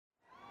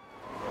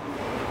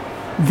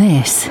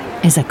This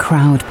is a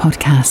Crowd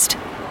podcast.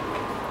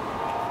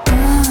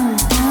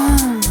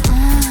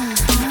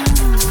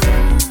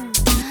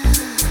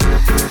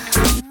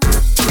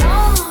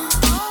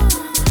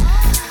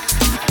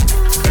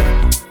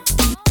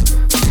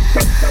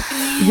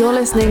 You're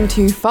listening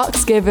to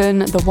Fucks Given,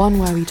 the one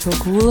where we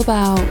talk all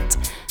about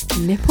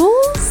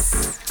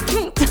nipples?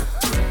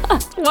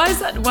 Why is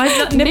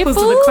that nipples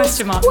with a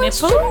question mark?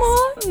 Nipples?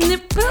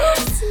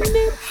 Nipples.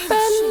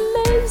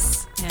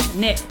 Yeah,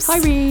 nips. Hi,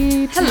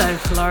 Reed. Hello,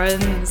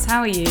 Florence. How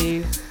are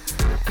you?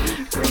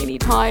 Really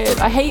tired.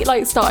 I hate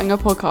starting a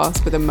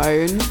podcast with a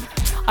moan.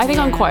 I think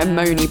I'm quite a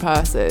moany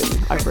person,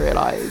 I've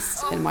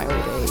realised, in my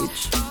old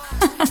age.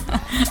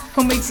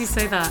 What makes you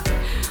say that?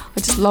 I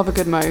just love a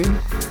good moan.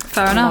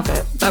 Fair enough. Love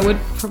it. That would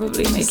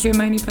probably make you a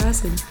moany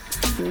person.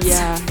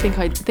 Yeah, I think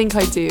I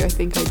do. I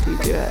think I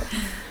do it.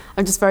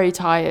 I'm just very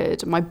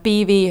tired. My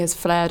BV has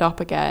flared up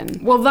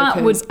again. Well,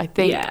 that would... I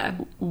think, yeah.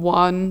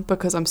 1,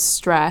 because I'm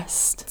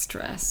stressed. 2,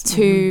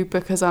 Mm-hmm.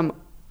 because I'm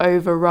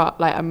overrun.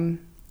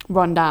 I'm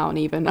run down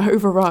even.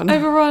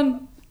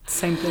 Overrun.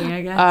 Same thing,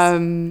 I guess.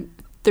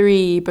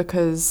 3,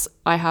 because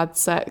I had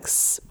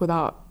sex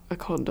without a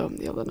condom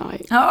the other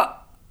night.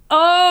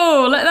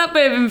 Oh, let that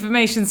bit of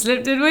information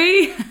slip, did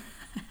we?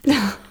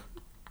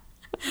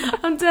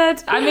 I'm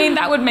dead. I mean,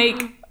 that would make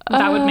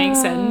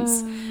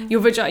sense. Your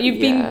vagina.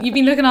 You've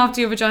been looking after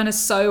your vagina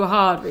so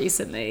hard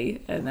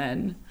recently, and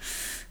then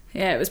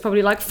it was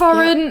probably like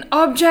foreign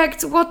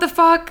object. What the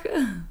fuck?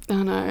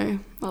 I know.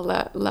 I'll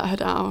let her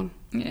down.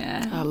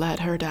 Yeah. I'll let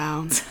her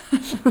down.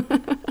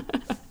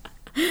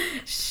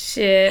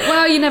 Shit.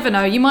 Well, you never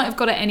know. You might have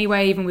got it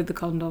anyway, even with the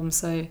condom.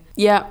 So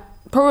yeah,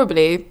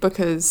 probably,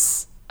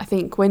 because I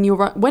think when you're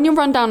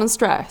run down and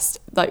stressed,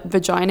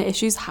 vagina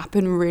issues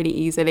happen really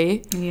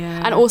easily.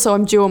 Yeah. And also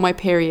I'm due on my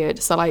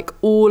period, so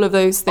all of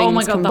those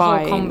things the whole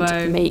combo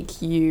combined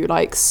make you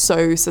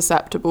so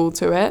susceptible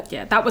to it.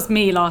 Yeah, that was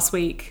me last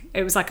week.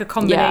 It was a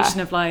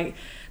combination of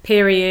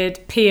period,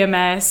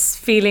 PMS,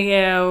 feeling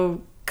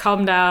ill,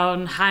 calm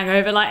down,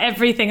 hangover,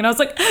 everything, and I was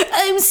like,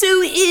 I'm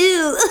so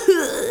ill.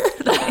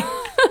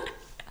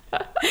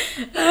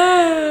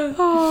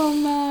 Oh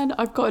man,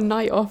 I've got a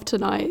night off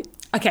tonight.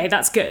 Okay,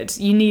 that's good.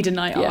 You need a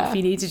night off.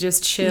 You need to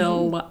just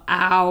chill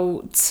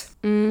out.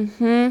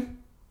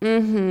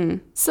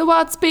 So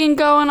what's been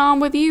going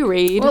on with you,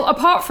 Reed? Well,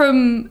 apart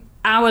from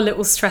our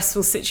little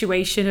stressful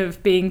situation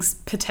of being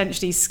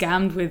potentially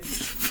scammed with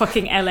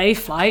fucking LA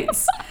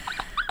flights,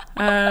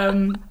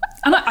 and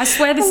I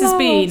swear this has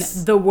been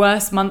the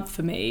worst month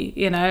for me.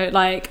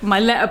 My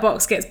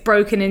letterbox gets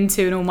broken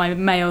into and all my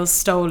mail's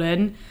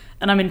stolen,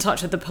 and I'm in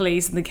touch with the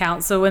police and the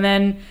council, and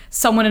then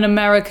someone in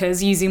America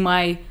is using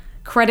my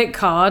credit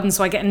card, and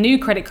so I get a new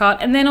credit card,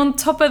 and then on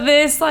top of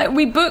this,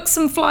 we book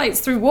some flights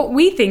through what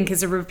we think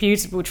is a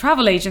reputable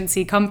travel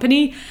agency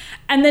company,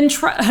 and then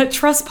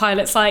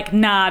Trustpilot's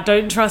nah,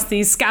 don't trust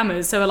these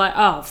scammers. So we're like,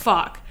 oh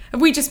fuck, have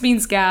we just been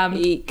scammed?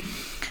 Eek.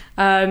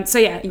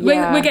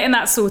 We're getting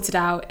that sorted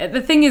out.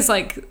 The thing is,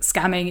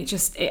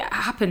 scamming, it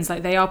happens.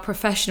 They are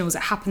professionals.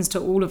 It happens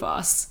to all of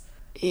us.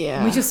 Yeah.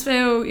 And we just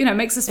feel, it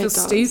makes us feel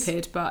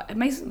stupid, but it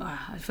makes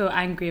I feel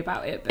angry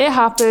about it. But it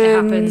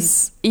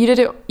happens. You did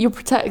it. You're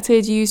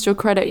protected. You used your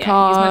credit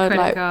card. Use my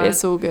credit card.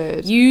 It's all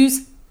good.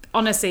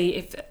 Honestly,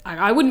 if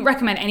I wouldn't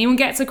recommend anyone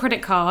gets a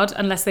credit card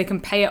unless they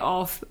can pay it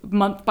off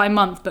month by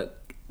month.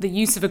 But the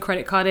use of a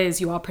credit card is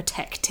you are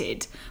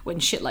protected when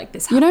shit like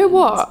this happens. You know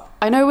what?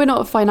 I know we're not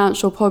a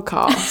financial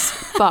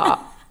podcast,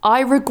 but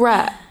I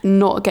regret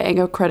not getting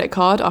a credit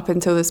card up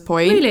until this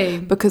point. Really?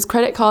 Because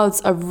credit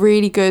cards are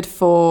really good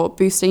for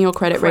boosting your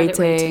credit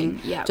rating.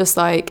 Yeah. Just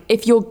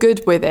if you're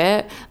good with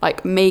it,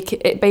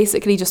 it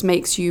basically just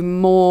makes you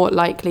more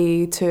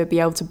likely to be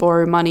able to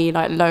borrow money,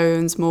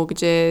 loans,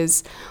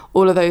 mortgages,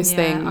 all of those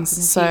things.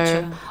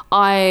 So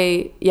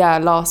I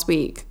last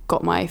week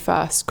got my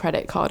first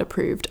credit card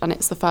approved, and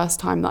it's the first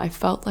time that I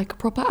felt like a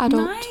proper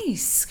adult.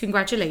 Nice.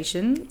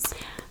 Congratulations.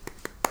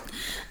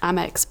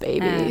 Amex,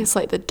 baby. It's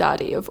the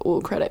daddy of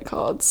all credit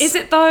cards. Is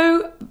it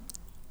though?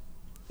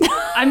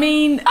 I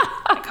mean,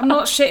 I'm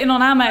not shitting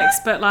on Amex,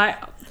 but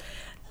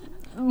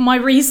my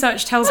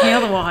research tells me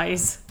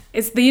otherwise.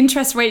 It's the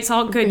interest rates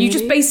aren't good. Really? You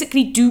just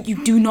basically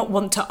you do not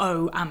want to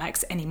owe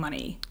Amex any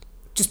money.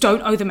 Just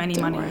don't owe them any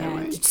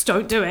money. Just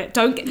don't do it.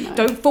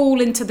 Don't fall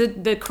into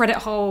the credit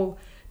hole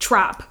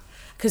trap,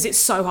 because it's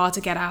so hard to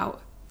get out.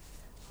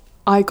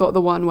 I got the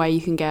one where you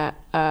can get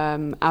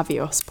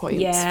Avios points.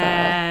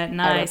 Yeah, for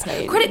nice.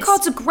 airplanes. Credit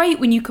cards are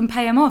great when you can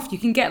pay them off. You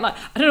can get I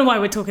don't know why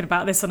we're talking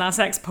about this on our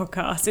sex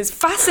podcast. It's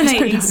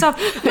fascinating stuff.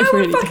 No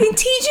one fucking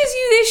teaches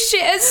you this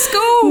shit at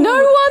school. No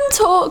one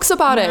talks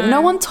about it.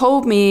 No one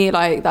told me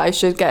that I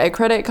should get a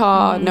credit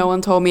card. No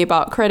one told me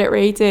about credit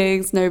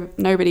ratings.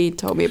 Nobody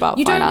told me about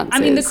finances.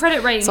 I mean, the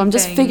credit rating. So I'm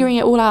just figuring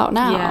it all out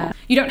now. Yeah.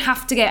 You don't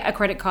have to get a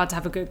credit card to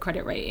have a good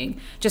credit rating.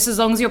 Just as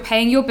long as you're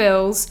paying your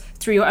bills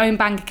through your own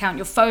bank account,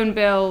 your phone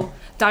bill,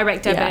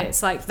 direct debits,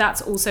 it's like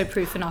that's also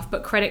proof enough.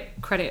 But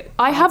credit.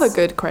 I have a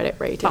good credit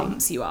rating.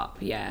 Bumps you up,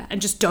 yeah. And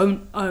just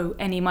don't owe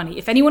any money.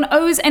 If anyone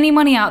owes any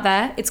money out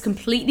there, it's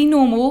completely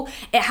normal.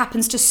 It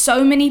happens to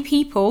so many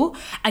people,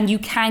 and you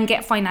can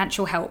get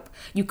financial help.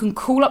 You can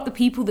call up the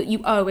people that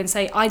you owe and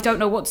say, I don't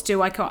know what to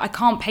do. I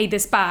can't pay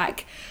this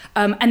back.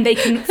 And they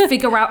can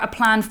figure out a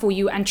plan for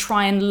you and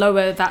try and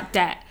lower that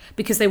debt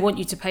because they want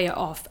you to pay it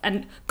off.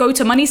 And go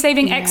to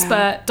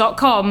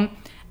moneysavingexpert.com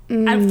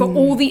and for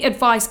all the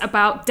advice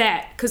about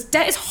debt, because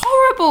debt is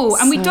horrible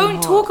and we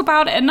don't talk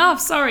about it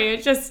enough.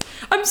 Sorry,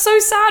 I'm so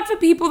sad for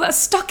people that are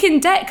stuck in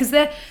debt because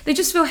they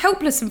just feel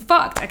helpless and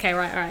fucked. Okay,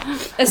 right.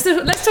 Let's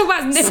talk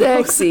about nipples.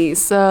 Sexy,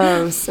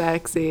 so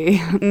sexy.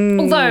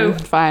 Although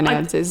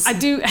finances, I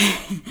do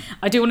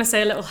want to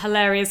say a little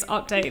hilarious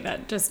update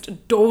that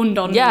just dawned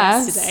on me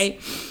yesterday.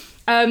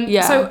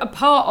 So a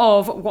part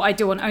of what I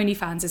do on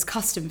OnlyFans is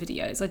custom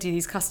videos. I do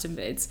these custom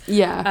vids.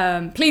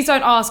 Yeah. Please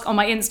don't ask on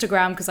my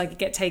Instagram because I could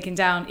get taken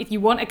down. If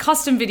you want a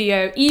custom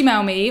video,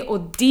 email me or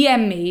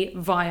DM me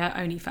via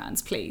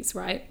OnlyFans, please,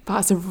 right?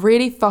 That's a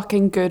really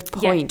fucking good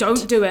point. Yeah,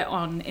 don't do it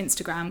on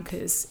Instagram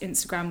because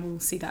Instagram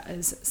will see that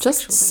as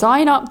just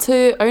sign up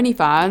to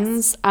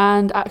OnlyFans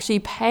and actually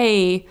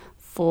pay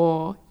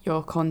for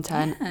your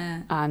content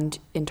and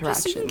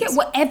interactions. So you can get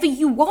whatever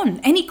you want,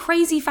 any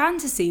crazy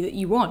fantasy that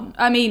you want.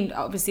 I mean,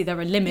 obviously there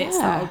are limits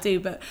that I'll do,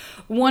 but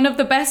one of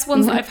the best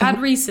ones that I've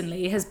had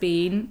recently has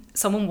been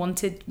someone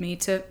wanted me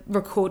to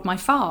record my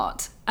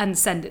fart and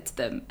send it to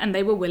them, and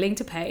they were willing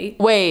to pay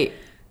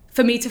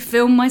for me to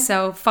film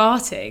myself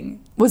farting.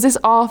 Was this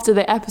after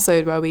the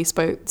episode where we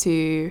spoke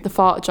to the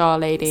fart jar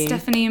lady?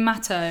 Stephanie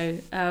Matto,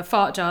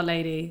 fart jar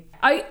lady.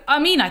 I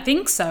mean, I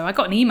think so. I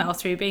got an email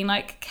through being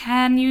like,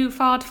 can you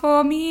fart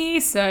for me?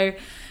 So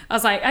I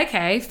was like,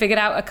 okay, figured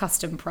out a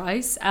custom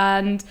price.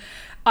 And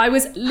I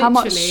was literally... How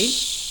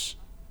much?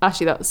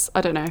 Actually,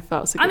 I don't know if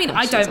that's a good question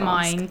I don't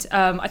mind.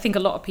 I think a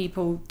lot of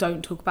people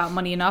don't talk about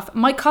money enough.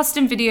 My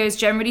custom videos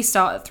generally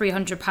start at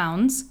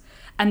 £300.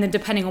 And then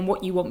depending on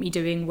what you want me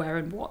doing, where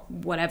and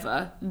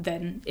whatever,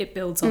 then it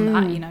builds on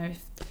that, you know.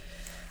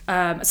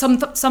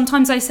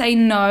 Sometimes I say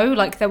no.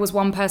 Like there was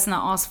one person that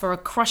asked for a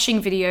crushing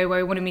video where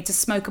he wanted me to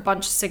smoke a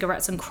bunch of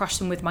cigarettes and crush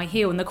them with my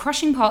heel. And the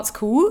crushing part's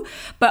cool,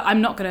 but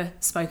I'm not going to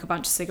smoke a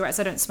bunch of cigarettes.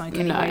 I don't smoke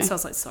anyway. No. So I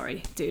was like,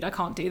 sorry, dude, I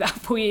can't do that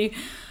for you.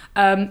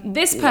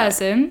 This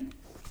person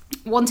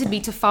wanted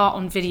me to fart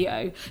on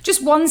video.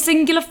 Just one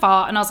singular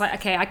fart. And I was like,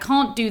 okay, I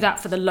can't do that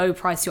for the low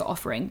price you're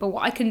offering. But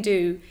what I can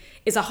do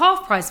is a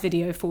half price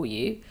video for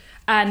you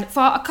and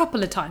fart a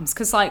couple of times.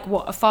 Because like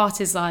a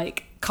fart is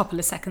like a couple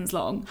of seconds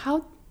long.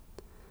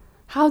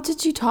 How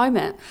did you time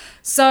it?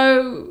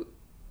 So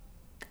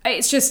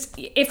it's just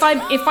if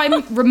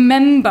I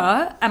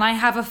remember and I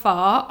have a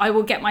fart, I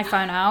will get my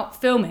phone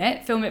out, film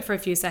it for a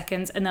few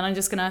seconds, and then I'm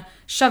just gonna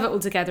shove it all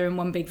together in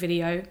one big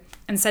video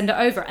and send it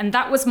over. And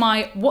that was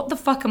my what the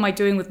fuck am I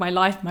doing with my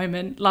life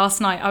moment last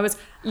night. I was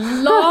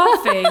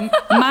laughing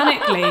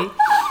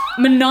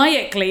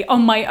maniacally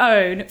on my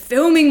own,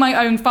 filming my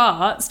own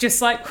farts,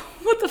 just like,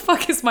 what the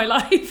fuck is my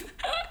life?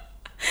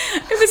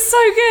 It was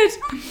so good.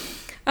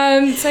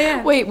 So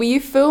yeah. Wait, were you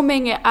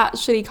filming it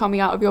actually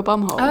coming out of your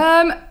bumhole?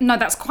 No,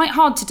 that's quite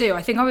hard to do.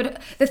 I think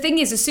the thing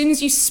is, as soon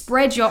as you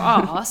spread your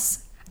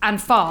ass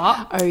and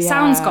fart,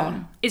 sound's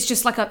gone. It's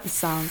just like the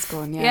sound's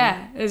gone, yeah.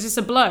 Yeah, it's just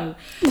a blow.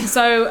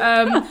 So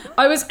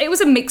it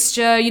was a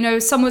mixture, you know,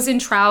 some was in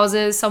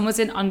trousers, some was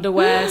in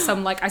underwear,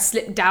 some like I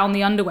slipped down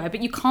the underwear,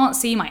 but you can't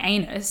see my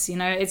anus, you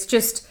know, it's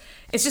just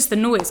the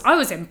noise. I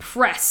was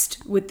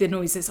impressed with the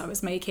noises I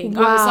was making.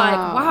 Wow. I was like,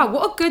 wow,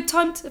 what a good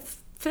time to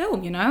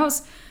film, you know.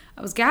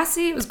 I was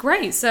gassy. It was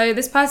great. So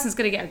this person's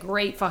going to get a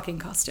great fucking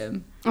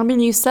custom. I mean,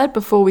 you said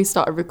before we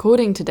started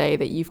recording today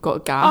that you've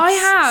got gas. I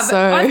have. So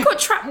I've got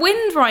trapped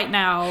wind right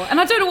now,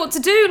 and I don't know what to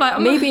do. Like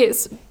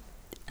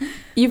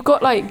you've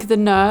got like the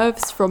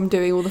nerves from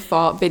doing all the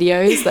fart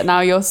videos that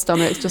now your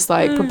stomach's just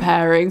like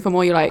preparing for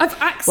more. You're like,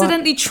 I've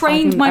accidentally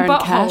trained my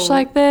butthole cash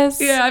like this.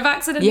 Yeah, I've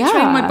accidentally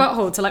trained my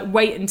butthole to like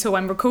wait until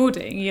I'm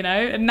recording, you know,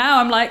 and now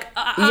I'm like,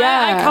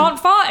 I can't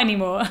fart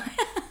anymore.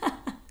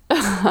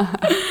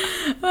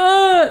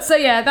 So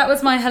yeah, that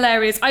was my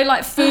hilarious. I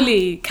like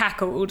fully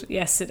cackled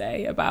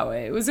yesterday about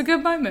it. It was a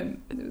good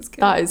moment. It was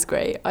good. That is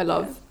great. I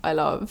love I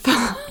love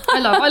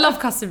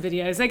custom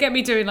videos. They get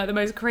me doing like the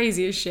most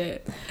craziest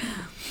shit.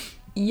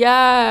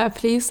 Yeah,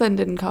 please send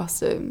in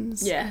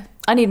customs. Yeah,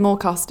 I need more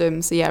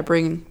customs. So yeah,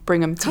 bring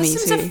them to me too.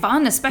 Customs are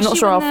fun, especially. I'm not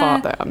sure I'll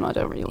fart though. I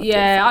don't really want to.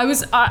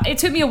 Yeah, it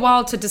took me a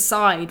while to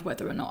decide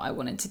whether or not I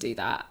wanted to do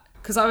that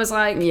because I was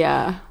like,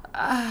 yeah.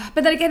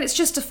 But then again, it's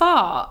just a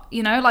fart,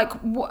 you know.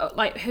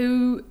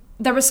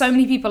 There are so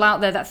many people out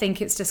there that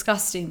think it's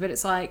disgusting, but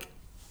it's like,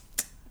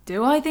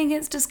 do I think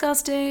it's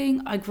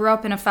disgusting? I grew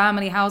up in a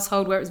family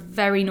household where it was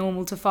very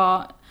normal to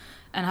fart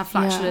and have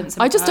flatulence.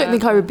 I just don't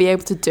think I would be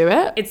able to do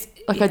it.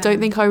 I don't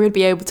think I would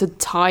be able to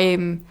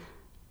time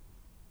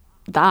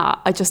that.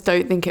 I just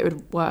don't think it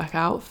would work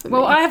out for me.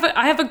 Well, I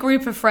have a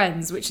group of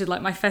friends, which is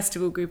like my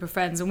festival group of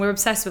friends, and we're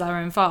obsessed with our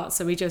own farts.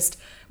 So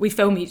we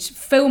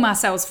film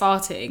ourselves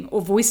farting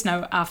or voice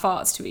note our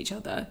farts to each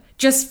other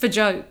just for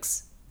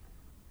jokes.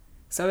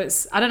 So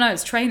I don't know,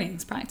 it's training,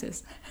 it's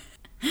practice.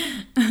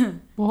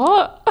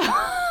 What?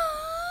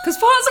 Because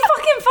farts are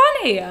fucking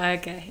funny.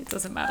 Okay, it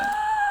doesn't matter.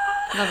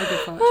 Love a good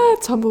fart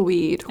joke.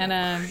 Tumbleweed. And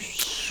I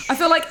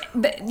feel like,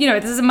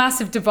 there's a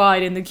massive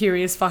divide in the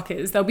curious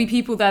fuckers. There'll be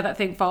people there that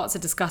think farts are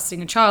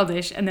disgusting and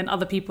childish, and then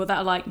other people that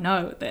are like,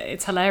 no, that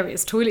it's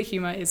hilarious. Toilet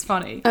humour is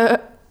funny.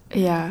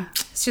 Yeah.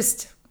 It's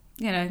just,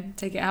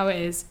 take it how it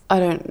is. I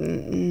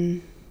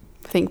don't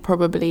think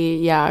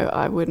probably,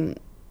 I wouldn't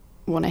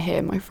want to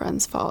hear my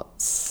friends'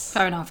 farts.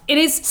 Fair enough. It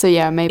is. So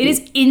yeah, maybe. It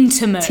is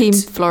intimate. Team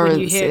Florence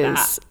when you hear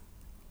is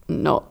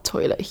not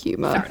toilet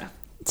humour. Fair enough.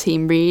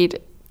 Team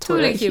Reed,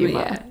 toilet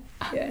humour.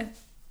 Yeah.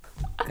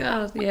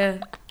 God, yeah.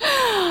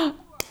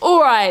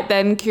 All right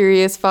then,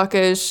 curious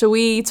fuckers. Shall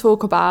we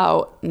talk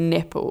about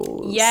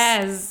nipples?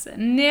 Yes,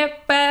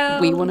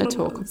 nipples. We want to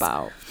talk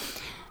about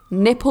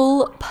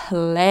nipple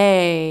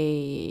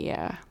play.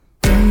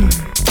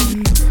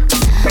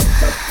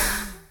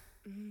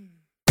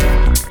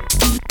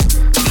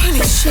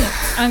 Holy shit.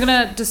 I'm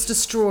going to just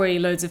destroy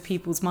loads of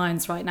people's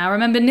minds right now.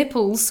 Remember,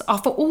 nipples are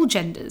for all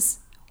genders.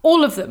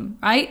 All of them,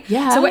 right?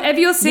 Yeah. So whatever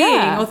you're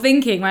seeing or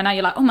thinking right now,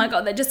 you're like, oh my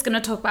God, they're just going to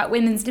talk about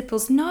women's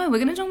nipples. No, we're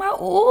going to talk about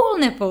all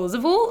nipples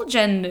of all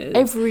genders.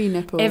 Every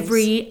nipple.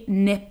 Every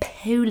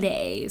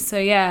nipple. So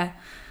yeah.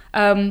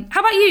 How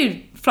about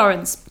you,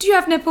 Florence? Do you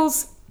have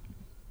nipples?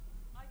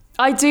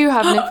 I do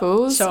have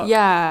nipples. Shocked.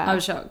 Yeah. I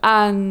was shocked.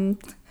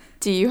 And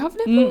do you have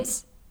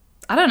nipples?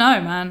 I don't know,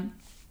 man.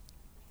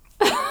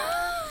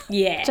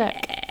 Yeah.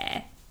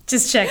 Check.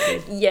 Just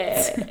checking.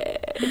 Yeah.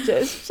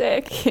 Just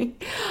checking.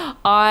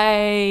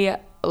 I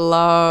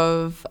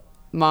love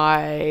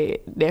my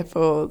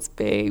nipples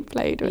being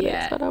played with.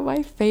 Yeah. It's one of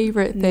my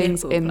favourite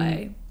things Nipple in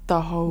play.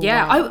 the whole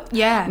world.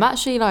 Yeah. I'm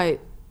actually like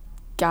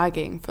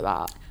gagging for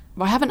that.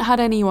 I haven't had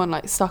anyone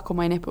like suck on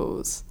my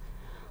nipples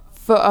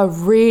for a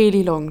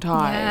really long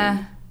time.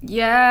 Yeah.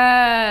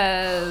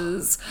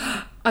 Yes.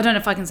 I don't know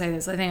if I can say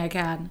this. I think I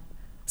can.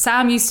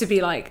 Sam used to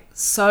be like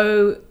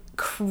so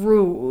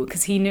cruel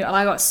because he knew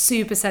I got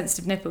super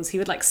sensitive nipples. He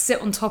would like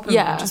sit on top of me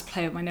and just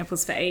play with my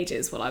nipples for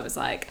ages while I was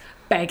like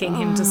begging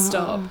him to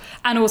stop.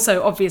 And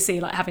also obviously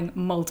like having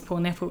multiple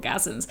nipple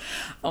gasms.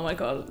 Oh my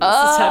God, this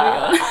is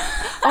turning on.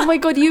 Oh my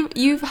God,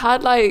 you've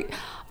had like,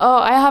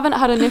 I haven't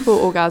had a nipple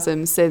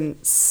orgasm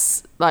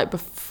since like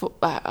before,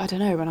 I don't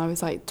know, when I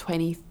was like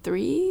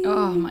 23.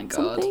 Oh my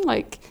God. Something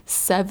like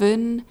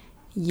 7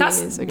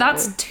 years ago.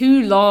 That's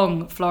too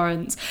long,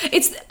 Florence.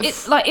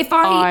 It's like if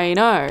I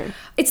know.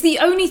 It's the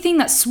only thing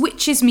that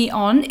switches me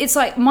on. It's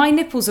like my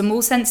nipples are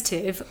more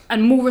sensitive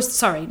and more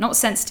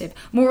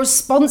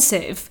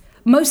responsive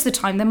most of the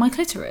time than my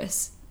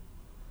clitoris.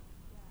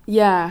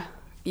 Yeah.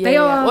 They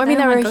are. Well, I mean,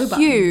 they're my a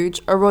huge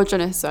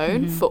erogenous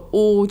zone for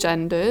all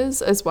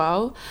genders as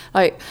well.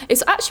 Like,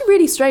 it's actually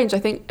really strange. I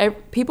think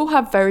people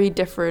have very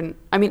different.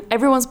 I mean,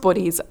 everyone's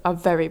bodies are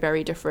very,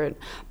 very different.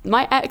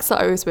 My ex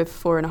that I was with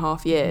for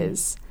 4.5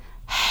 years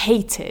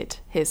hated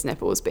his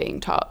nipples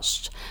being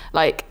touched.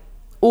 Like,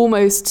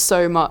 almost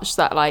so much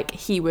that like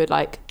he would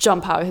like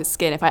jump out of his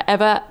skin if I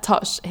ever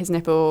touched his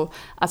nipple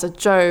as a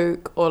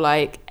joke or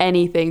like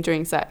anything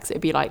during sex.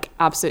 It'd be like,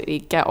 absolutely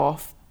get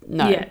off.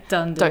 No,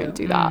 don't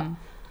do that.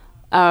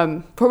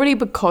 Probably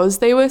because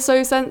they were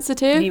so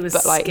sensitive,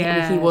 but like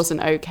he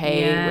wasn't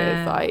okay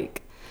with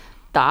like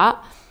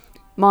that.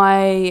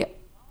 My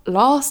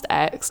last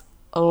ex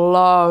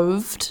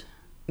loved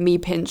me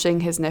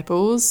pinching his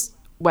nipples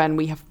when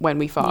we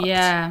fucked.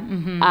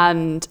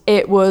 And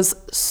it was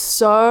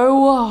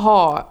so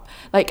hot,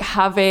 like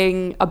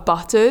having a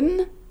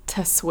button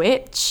to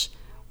switch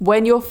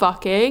when you're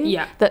fucking,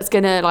 that's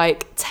gonna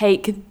like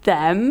take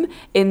them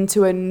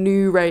into a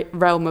new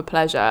realm of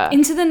pleasure,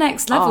 into the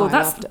next level.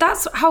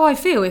 That's how I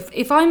feel.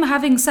 If I'm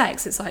having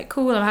sex, it's like,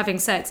 cool, I'm having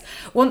sex.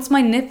 Once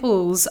my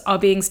nipples are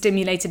being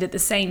stimulated at the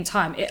same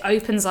time, it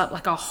opens up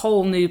like a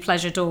whole new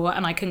pleasure door,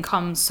 and I can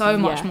come so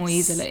much more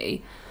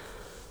easily.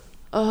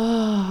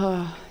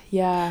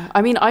 Yeah.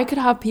 I mean, I could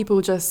have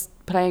people just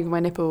playing with my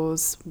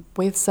nipples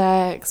with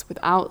sex,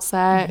 without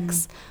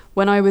sex.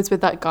 When I was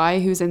with that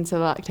guy who's into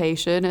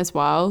lactation as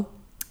well,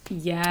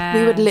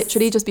 we would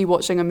literally just be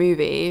watching a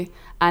movie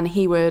and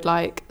he would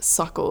like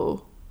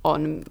suckle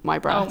on my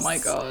breasts. Oh my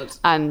God.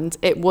 And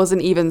it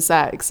wasn't even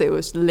sex, it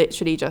was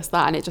literally just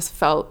that, and it just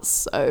felt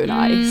so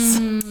nice.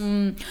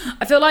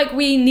 I feel like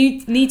we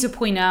need to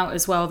point out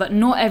as well that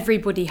not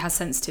everybody has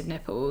sensitive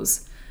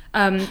nipples.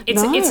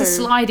 It's a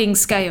sliding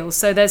scale.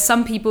 So there's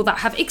some people that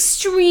have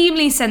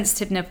extremely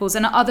sensitive nipples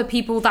and other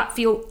people that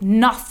feel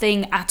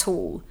nothing at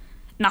all.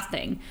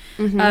 Nothing.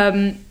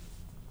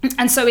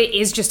 And so it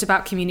is just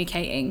about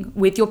communicating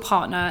with your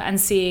partner and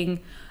seeing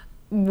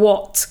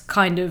what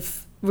kind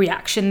of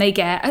reaction they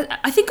get.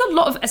 I think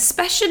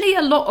especially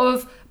a lot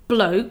of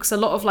blokes, a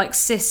lot of like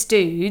cis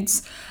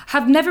dudes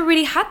have never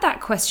really had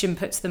that question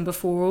put to them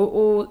before,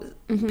 or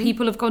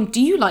people have gone, do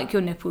you like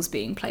your nipples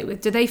being played with?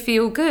 Do they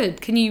feel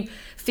good? Can you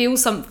feel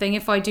something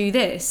if I do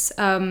this?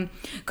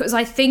 Because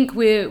I think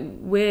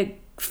we're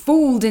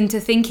fooled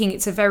into thinking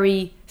it's a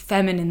very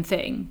feminine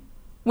thing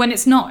when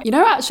it's not. You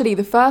know, actually,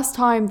 the first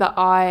time that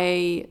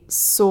I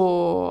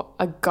saw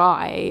a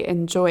guy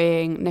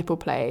enjoying nipple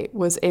play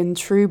was in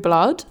True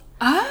Blood.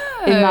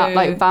 Oh. In that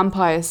like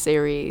vampire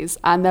series,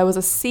 and there was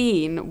a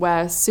scene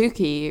where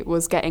Suki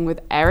was getting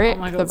with Eric,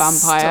 the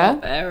vampire.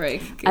 Stop,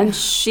 Eric. And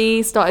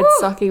she started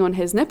sucking on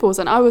his nipples,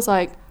 and I was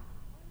like,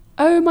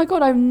 oh my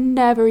god, I've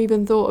never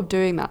even thought of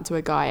doing that to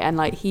a guy. And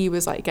like he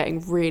was like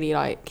getting really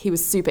like, he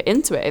was super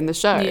into it in the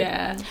show.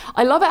 Yeah.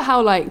 I love it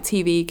how like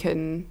TV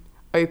can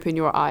open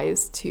your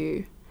eyes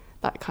to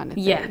that kind of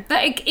thing. Yeah,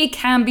 it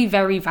can be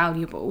very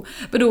valuable,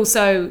 but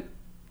also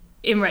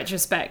in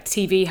retrospect,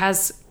 TV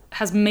has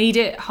made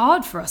it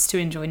hard for us to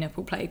enjoy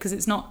nipple play because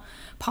it's not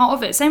part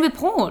of it. Same with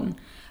porn.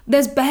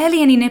 There's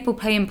barely any nipple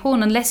play in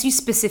porn unless you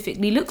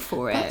specifically look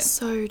for it. That's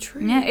so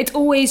true. Yeah, it's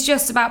always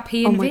just about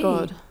P and V. Oh my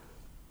god.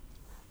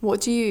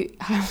 What do you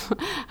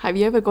have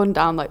you ever gone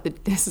down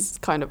like this is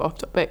kind of off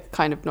topic,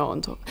 kind of not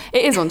on topic.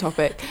 It is on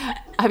topic.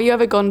 Have you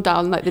ever gone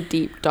down like the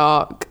deep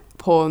dark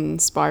porn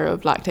spiral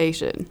of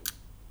lactation?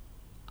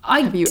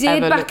 I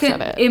did back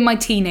in my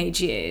teenage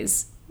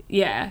years.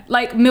 Yeah,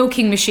 like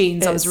milking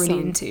machines I was really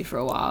into for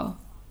a while.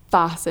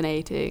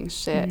 Fascinating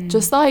shit.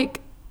 Just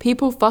like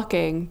people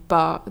fucking,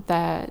 but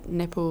their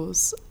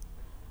nipples,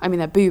 I mean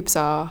their boobs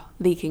are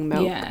leaking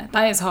milk. Yeah,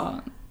 that is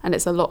hot. And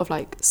it's a lot of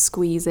like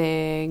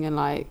squeezing and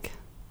like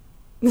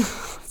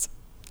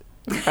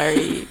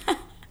very,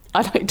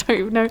 I don't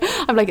even know.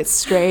 I'm like, it's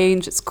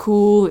strange, it's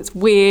cool, it's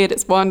weird,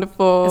 it's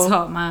wonderful. It's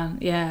hot, man.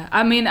 Yeah.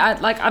 I mean, I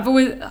like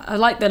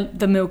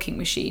the milking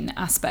machine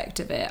aspect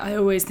of it. I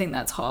always think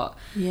that's hot.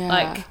 Yeah.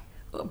 Like,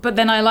 but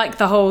then I like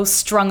the whole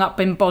strung up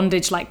in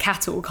bondage like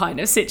cattle kind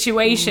of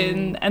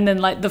situation, and then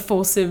like the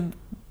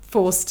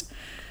forced.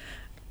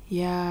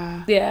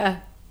 Yeah. Yeah.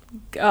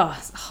 Oh,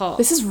 it's hot.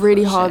 This is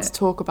really hard to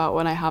talk about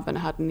when I haven't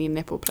had any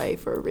nipple play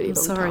for a really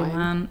long time. Sorry,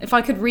 man. If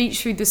I could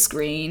reach through the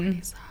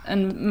screen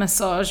and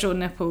massage your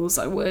nipples,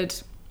 I would.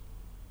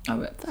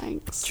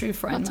 Thanks. True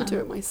friend. I had to man. do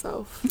it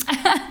myself.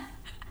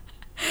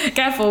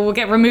 Careful, we'll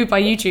get removed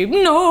by YouTube.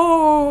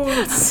 No.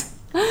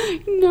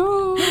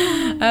 No.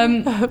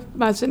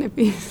 Imagine if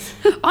you...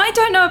 I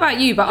don't know about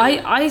you, but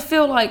I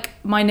feel like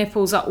my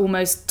nipples are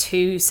almost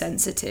too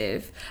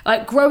sensitive.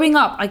 Like growing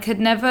up, I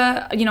could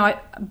never,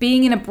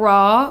 being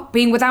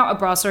without a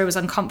bra, was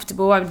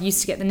uncomfortable. I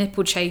used to get the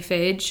nipple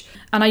chafage,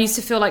 and I used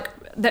to feel like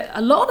that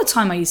a lot of the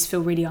time I used to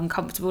feel really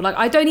uncomfortable. Like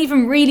I don't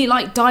even really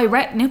like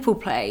direct nipple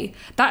play.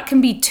 That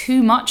can be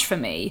too much for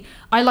me.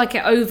 I like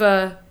it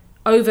over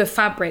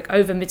fabric,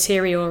 over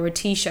material or a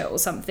t-shirt or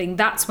something.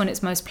 That's when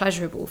it's most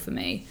pleasurable for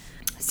me.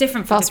 It's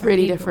different for That's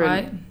really people,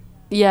 different. Right?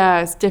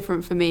 Yeah, it's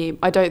different for me.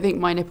 I don't think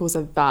my nipples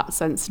are that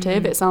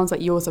sensitive. It sounds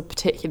like yours are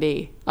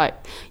particularly like,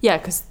 yeah,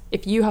 because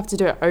if you have to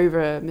do it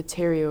over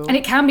material, and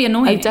it can be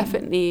annoying.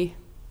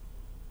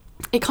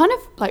 It kind of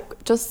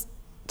like, just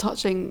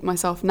touching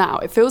myself now,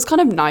 it feels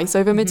kind of nice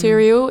over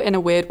material in a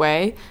weird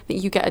way. I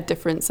think you get a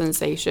different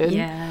sensation.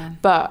 Yeah.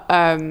 But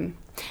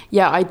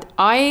yeah,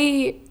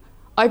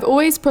 I've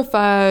always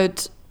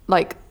preferred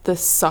like the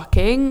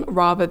sucking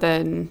rather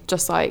than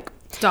just like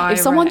direct.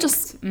 If someone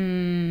just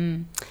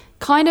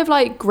kind of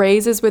like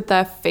grazes with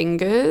their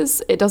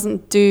fingers, it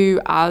doesn't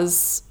do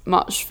as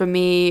much for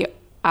me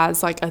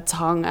as like a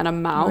tongue and a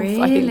mouth.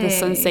 Really? I think the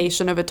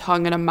sensation of a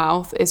tongue and a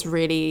mouth is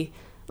really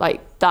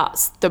like,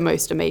 that's the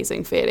most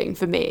amazing feeling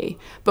for me.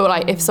 But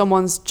like if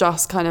someone's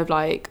just kind of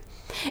like,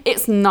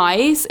 it's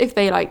nice if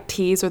they like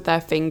tease with their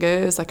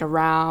fingers like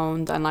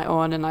around and like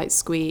on and like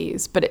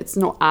squeeze, but it's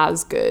not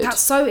as good. That's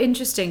so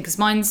interesting because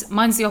mine's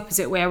the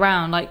opposite way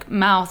around. Like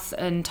mouth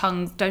and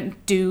tongue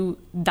don't do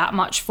that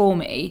much for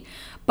me,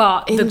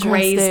 but the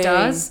graze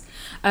does.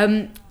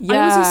 Yeah.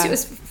 It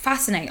was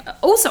fascinating.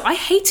 Also, I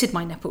hated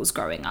my nipples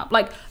growing up.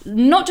 Like,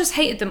 not just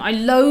hated them, I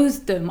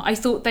loathed them. I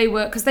thought they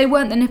were, because they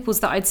weren't the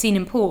nipples that I'd seen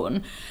in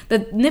porn.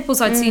 The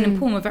nipples I'd seen in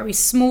porn were very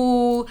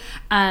small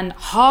and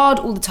hard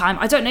all the time.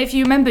 I don't know if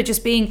you remember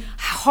just being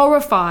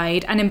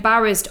horrified and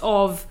embarrassed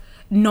of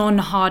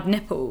non-hard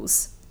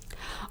nipples.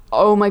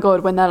 Oh my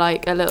god, when they're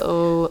like a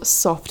little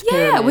soft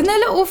pyramid. Yeah, when they're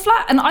little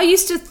flat. And I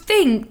used to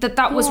think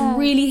that was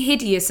really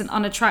hideous and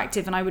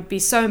unattractive, and I would be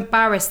so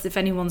embarrassed if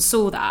anyone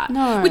saw that.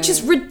 No. Which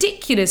is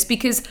ridiculous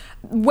because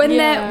when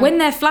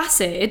they're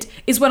flaccid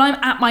is when I'm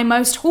at my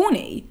most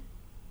horny.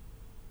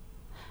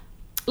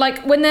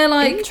 Like when they're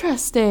like...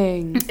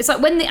 Interesting. It's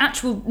like when the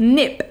actual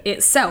nip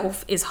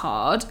itself is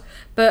hard,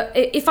 but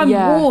if I'm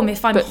warm,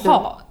 if I'm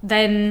hot,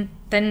 then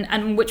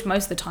and which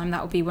most of the time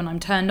that will be when I'm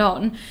turned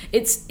on,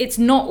 it's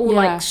not all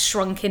like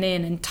shrunken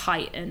in and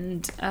tight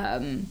and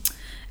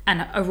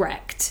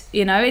erect,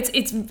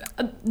 it's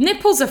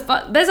nipples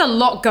are there's a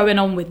lot going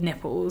on with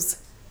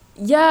nipples.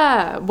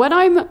 Yeah, when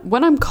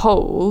I'm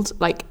cold,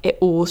 like it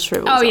all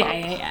shrivels up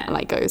and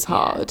like goes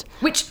hard.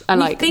 Which and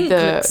we like think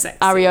the looks sexy.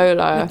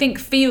 areola, we think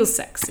feels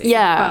sexy.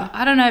 Yeah, but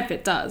I don't know if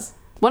it does.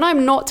 When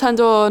I'm not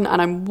turned on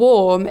and I'm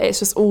warm, it's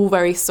just all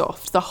very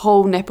soft. The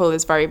whole nipple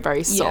is very,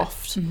 very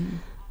soft. Yeah. Mm-hmm.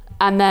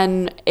 And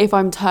then if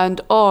I'm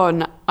turned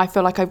on, I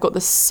feel like I've got the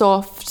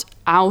soft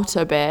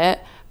outer bit,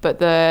 but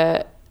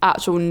the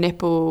actual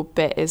nipple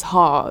bit is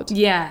hard.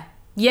 Yeah.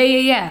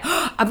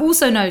 I've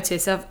also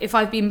noticed if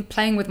I've been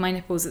playing with my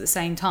nipples at the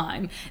same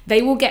time,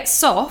 they will get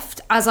soft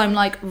as I'm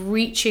like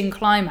reaching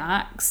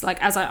climax, like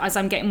as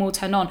I'm getting more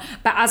turned on.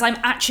 But as I'm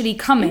actually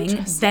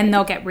coming, then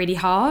they'll get really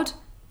hard.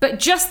 But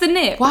just the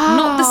nip,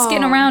 not the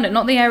skin around it,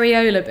 not the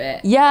areola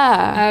bit.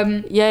 Yeah.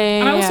 And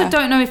I also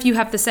don't know if you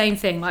have the same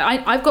thing.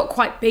 Like I've got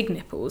quite big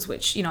nipples,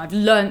 which, you know, I've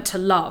learnt to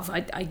love.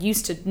 I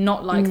used to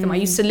not like them. I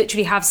used to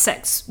literally have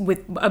sex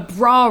with a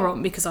bra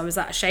on because I was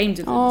that ashamed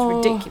of them. It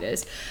was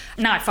ridiculous.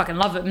 Now I fucking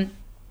love them.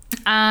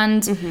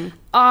 And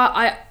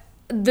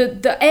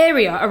the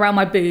area around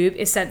my boob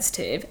is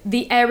sensitive.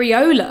 The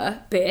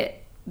areola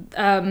bit,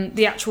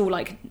 the actual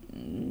like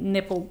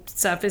nipple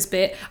surface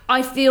bit,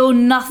 I feel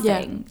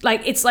nothing.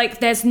 Like it's like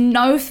there's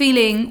no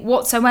feeling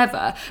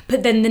whatsoever,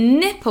 but then the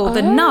nipple,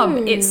 the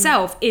nub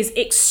itself is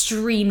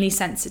extremely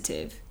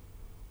sensitive.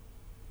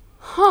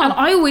 And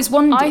I always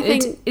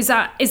wondered, is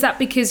that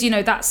because, you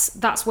know,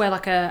 that's where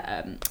like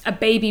a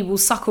baby will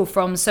suckle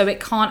from, so it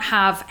can't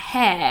have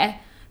hair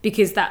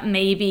because that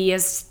maybe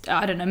is,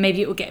 I don't know,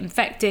 maybe it will get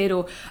infected,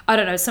 or I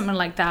don't know, something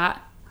like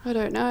that. I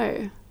don't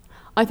know.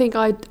 I think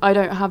I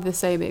don't have the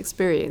same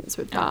experience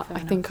with that. I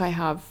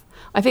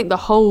think the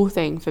whole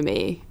thing for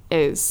me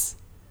is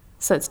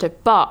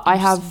sensitive, but I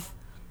have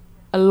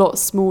a lot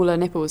smaller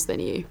nipples than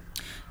you.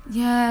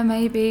 Yeah,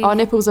 maybe. Our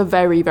nipples are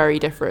very, very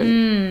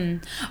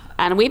different.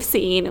 And we've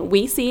seen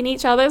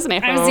each other's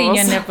nipples. I've seen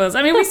your nipples.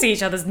 I mean, we see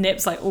each other's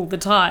nips like all the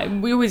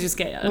time. We always just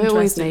get undressed. We're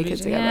always naked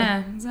together.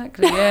 Yeah,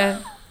 exactly, yeah.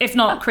 If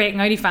not,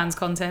 creating OnlyFans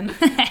content.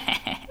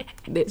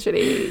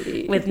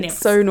 Literally. With nips.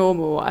 It's so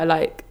normal. I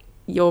like...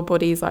 Your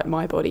body's like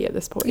my body at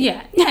this point.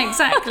 Yeah,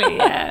 exactly,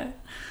 yeah.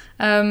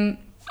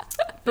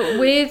 But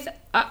with...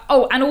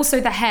 and also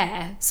the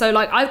hair. So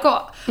like I've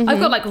got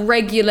like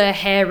regular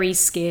hairy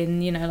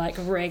skin, you know, like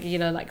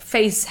regular like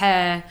face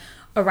hair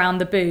around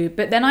the boob.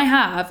 But then I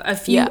have a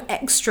few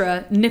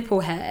extra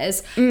nipple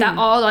hairs that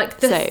are like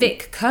the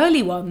thick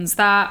curly ones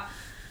that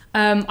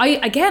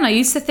I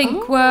used to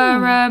think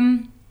were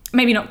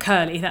maybe not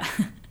curly, that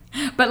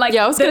but like,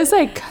 I was gonna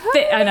say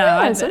thick, I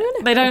know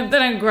they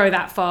don't grow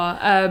that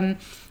far,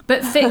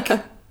 but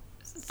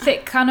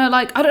thick kind of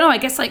like, I don't know, I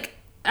guess like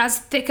as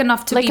thick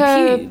enough to like be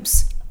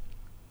pubes.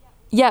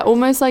 Yeah,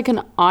 almost like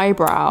an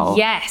eyebrow.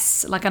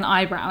 Yes, like an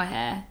eyebrow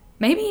hair.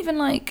 Maybe even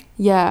like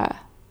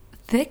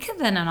thicker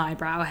than an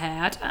eyebrow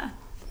hair.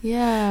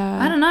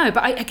 I don't know,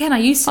 but I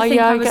used to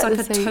think I was like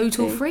a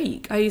total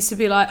freak. I used to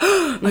be like,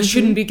 I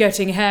shouldn't be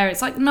getting hair.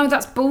 It's like, no,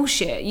 that's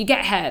bullshit. You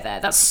get hair there.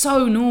 That's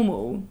so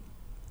normal.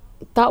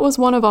 That was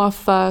one of our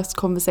first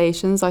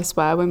conversations, I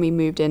swear, when we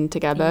moved in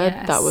together.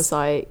 Yes. That was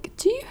like,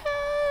 do you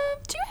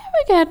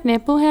ever get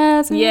nipple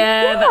hairs?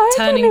 Yeah, that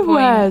turning point.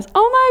 Hairs.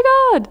 Oh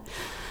my God.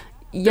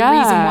 The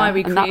reason why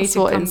we created and that's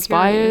what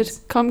inspired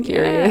Come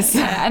Curious.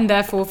 Yeah, and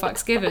therefore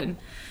fucks given.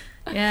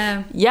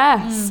 Yeah.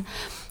 Yes.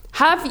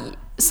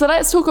 So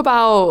let's talk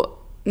about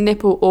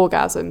nipple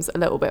orgasms a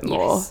little bit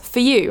more. Yes. For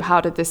you,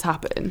 how did this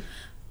happen?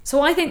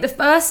 So I think the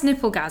first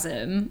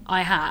nipple-gasm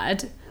I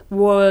had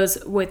was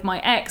with my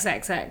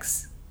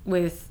ex-ex-ex,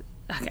 with...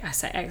 Okay, I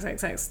say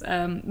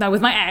XXX. No,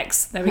 with my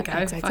ex. There we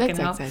go. Fucking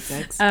hell.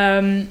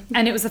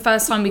 And it was the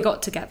first time we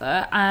got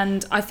together,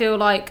 and I feel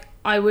like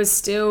I was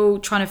still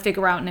trying to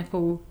figure out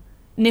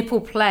nipple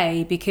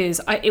play,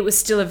 because it was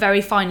still a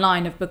very fine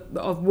line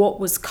of what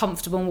was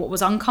comfortable and what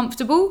was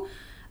uncomfortable.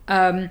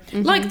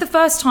 Like the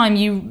first time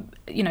you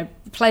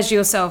pleasure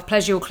yourself,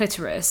 pleasure your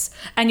clitoris,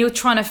 and you're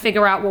trying to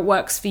figure out what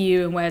works for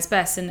you and where's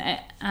best.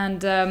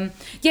 And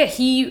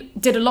he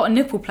did a lot of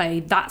nipple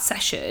play that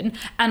session,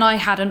 and I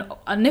had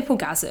a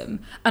nipple-gasm,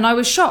 and I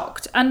was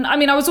shocked. And I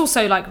mean, I was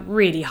also like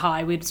really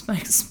high. We'd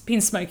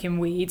been smoking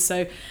weed,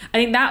 so I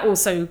think that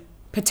also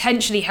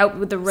potentially help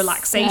with the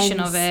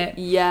relaxation of it.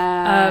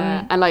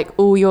 Yeah. And like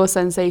all your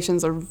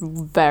sensations are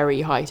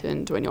very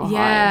heightened when you're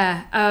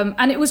high. Yeah.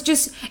 And it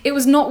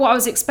was not what I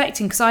was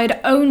expecting, because I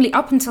had only,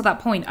 up until that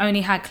point,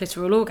 only had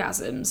clitoral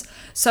orgasms.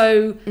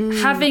 So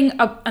having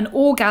an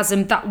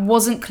orgasm that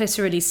wasn't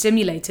clitorally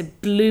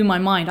stimulated blew my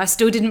mind. I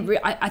still didn't,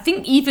 I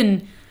think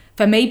even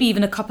for maybe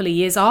even a couple of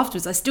years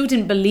afterwards, I still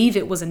didn't believe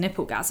it was a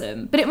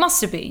nipple-gasm, but it must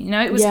have been,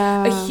 it was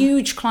a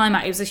huge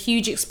climax. It was a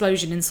huge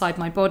explosion inside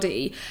my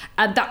body,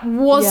 and that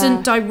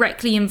wasn't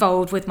directly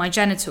involved with my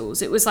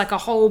genitals. It was like a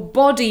whole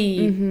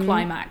body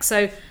climax.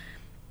 So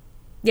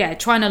yeah,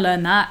 trying to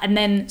learn that, and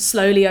then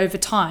slowly over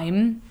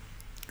time,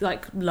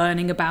 like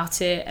learning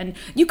about it. And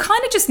you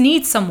kind of just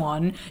need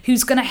someone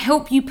who's going to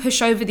help you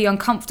push over the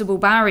uncomfortable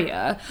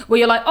barrier where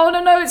you're like, oh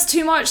no, it's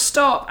too much,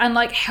 stop, and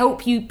like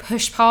help you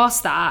push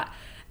past that.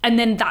 And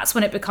then that's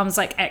when it becomes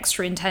like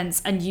extra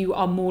intense and you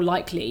are more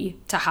likely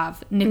to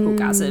have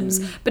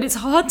nipple-gasms. But it's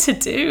hard to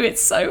do.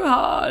 It's so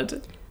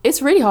hard. It's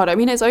really hard. I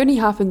mean, it's only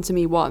happened to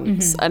me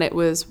once, and it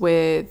was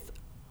with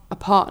a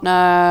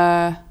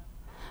partner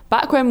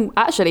back when,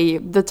 actually,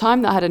 the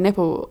time that I had a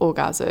nipple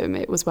orgasm,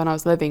 it was when I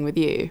was living with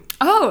you.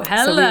 Oh,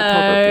 hello. So we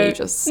probably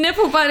just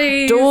nipple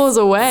buddies. Doors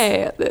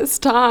away at this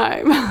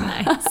time.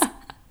 Nice.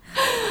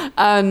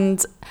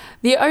 And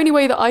the only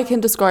way that I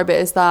can describe it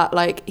is that,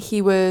 like,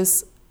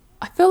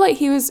 I feel like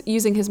he was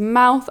using his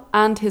mouth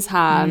and his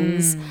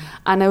hands,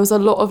 and there was a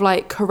lot of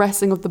like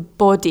caressing of the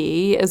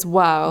body as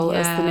well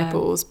as the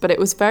nipples, but it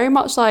was very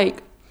much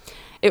like,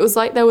 it was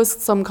like there was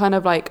some kind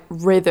of like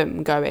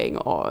rhythm going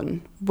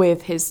on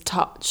with his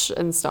touch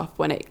and stuff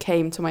when it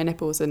came to my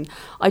nipples. And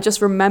I just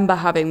remember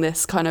having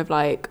this kind of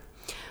like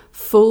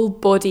full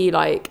body,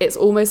 like it's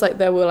almost like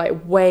there were like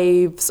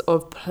waves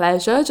of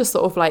pleasure just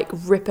sort of like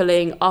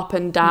rippling up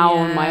and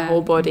down my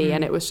whole body.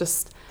 And it was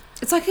just,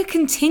 it's like a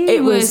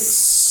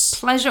continuous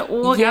pleasure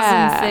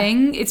orgasm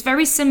thing. It's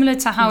very similar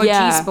to how a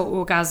G-spot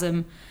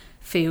orgasm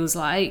feels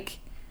like,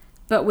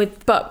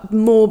 but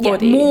more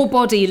body. Yeah, more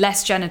body,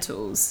 less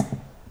genitals.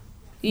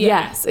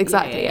 Yeah. Yes,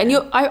 exactly. And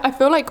I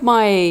feel like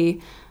my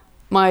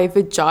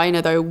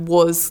vagina though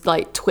was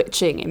like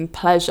twitching in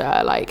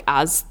pleasure, like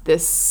as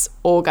this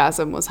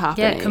orgasm was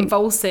happening. Yeah,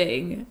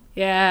 convulsing.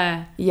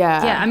 Yeah.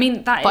 Yeah. Yeah, I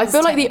mean that. But is I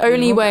feel like the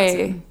only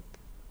orgasm.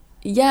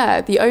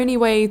 the only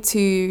way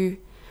to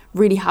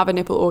really have a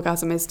nipple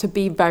orgasm is to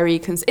be very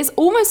it's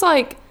almost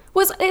like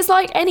it's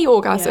like any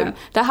orgasm. Yeah.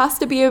 There has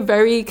to be a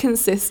very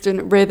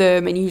consistent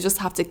rhythm, and you just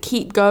have to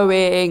keep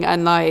going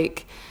and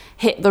like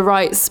hit the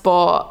right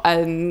spot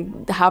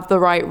and have the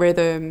right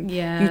rhythm.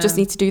 Yeah. You just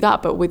need to do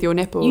that, but with your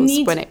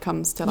nipples when it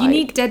comes to like, you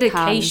need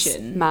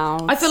dedication. Hands,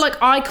 mouths. I feel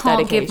like I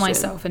can't give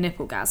myself a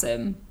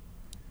nipplegasm.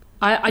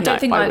 I don't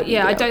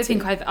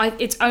think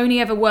it's only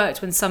ever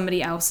worked when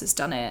somebody else has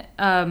done it.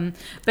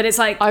 But it's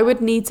like, I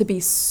would need to be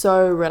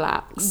so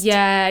relaxed.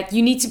 Yeah,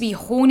 you need to be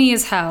horny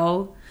as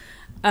hell.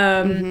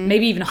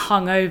 Maybe even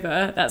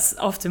hungover. That's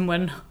often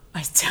when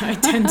I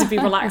tend to be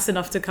relaxed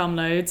enough to come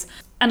loads.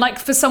 And like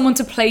for someone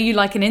to play you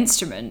like an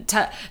instrument,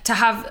 to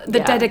have the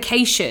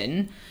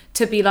dedication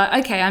to be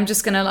like, okay, I'm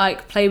just gonna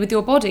like play with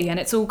your body, and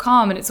it's all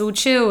calm and it's all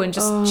chill and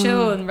just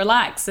chill and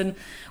relax and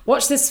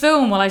watch this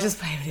film while I just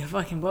play with your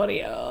fucking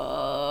body.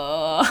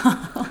 Oh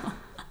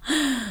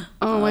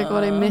my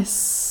god, I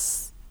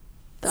miss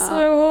that.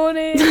 So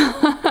horny.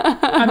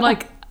 I'm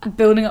like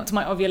building up to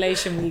my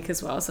ovulation week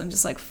as well, so I'm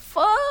just like,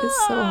 fuck.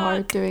 It's so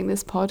hard doing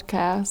this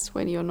podcast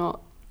when you're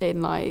not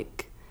in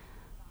like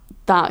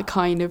that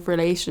kind of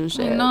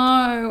relationship. I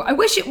know. I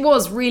wish it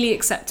was really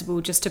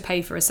acceptable just to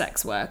pay for a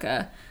sex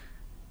worker,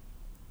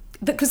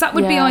 because that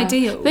would be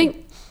ideal. I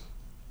think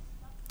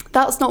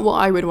that's not what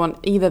I would want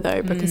either,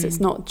 though, because it's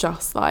not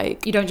just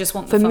like, you don't just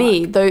want for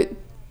me though.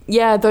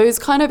 Yeah, those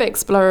kind of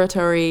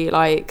exploratory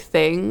like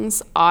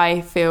things,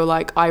 I feel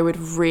like I would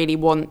really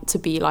want to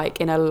be like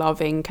in a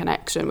loving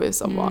connection with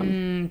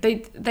someone.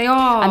 They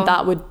are, and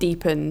that would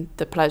deepen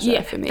the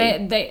pleasure for me.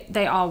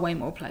 They are way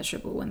more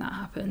pleasurable when that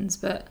happens,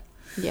 but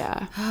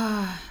yeah.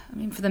 I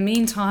mean, for the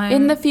meantime,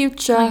 in the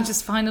future, you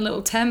just find a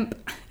little temp,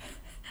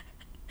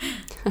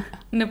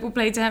 nipple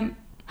play temp.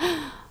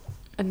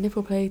 A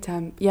nipple play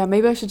temp. Yeah,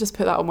 maybe I should just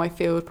put that on my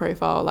field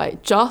profile.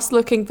 Like, just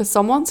looking for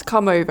someone to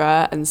come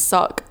over and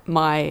suck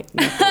my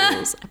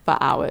nipples for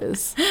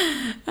hours.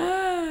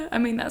 I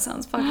mean, that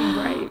sounds fucking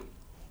great.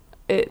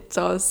 It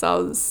does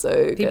sound so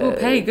good. People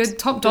pay good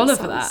top dollar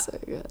for that. So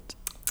good.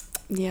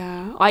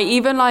 Yeah. I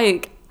even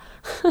like,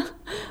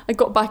 I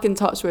got back in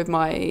touch with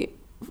my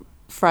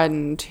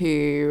friend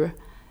who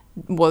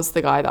was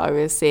the guy that I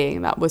was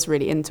seeing that was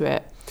really into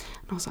it.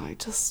 And I was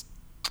like,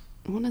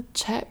 I want to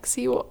check,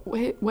 see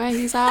where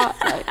he's at.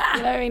 Like,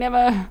 you know, he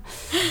never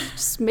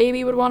just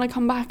maybe would want to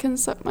come back and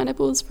suck my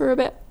nipples for a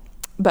bit.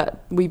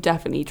 But we've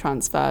definitely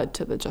transferred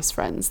to the just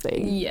friends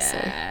thing.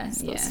 Yeah,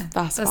 so yeah.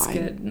 That's fine.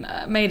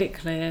 Good. Made it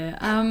clear.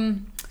 I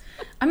mean,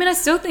 I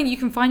still think you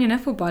can find your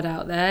nipple bud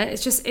out there.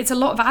 It's a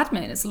lot of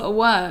admin. It's a lot of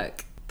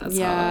work. That's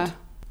hard.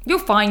 You'll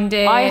find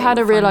it. I had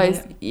a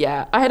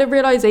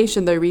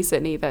realization though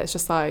recently that it's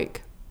just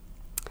like,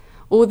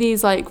 all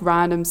these like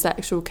random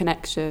sexual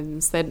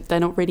connections, they're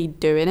not really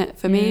doing it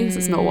for me.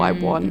 It's not what I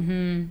want.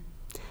 Mm-hmm.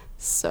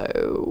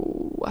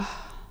 So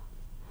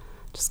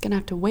just gonna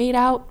have to wait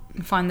out.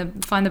 Find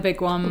the big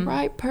one. The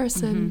right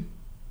person. Mm-hmm.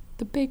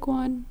 The big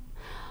one.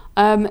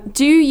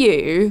 Do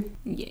you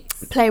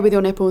play with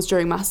your nipples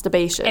during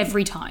masturbation?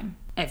 Every time.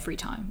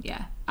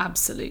 Yeah,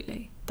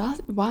 absolutely.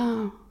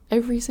 Wow.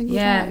 Every single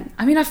time.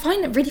 I mean, I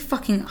find it really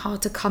fucking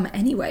hard to come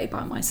anyway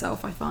by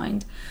myself, I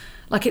find.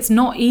 Like, it's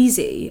not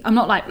easy. I'm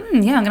not like,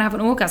 I'm going to have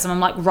an orgasm. I'm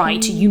like,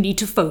 right, you need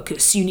to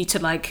focus. You need to,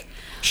 like,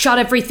 shut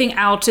everything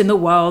out in the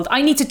world.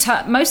 I need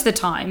to most of the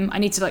time, I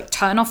need to, like,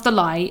 turn off the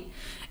light.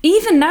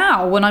 Even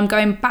now, when I'm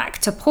going back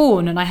to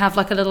porn and I have,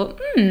 like, a little,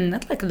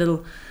 like a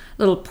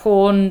little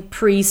porn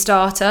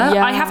pre-starter,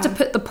 I have to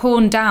put the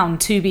porn down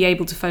to be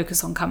able to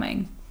focus on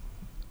coming.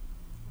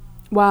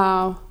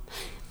 Wow.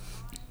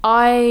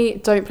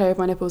 I don't play with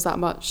my nipples that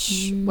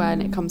much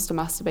when it comes to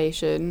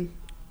masturbation.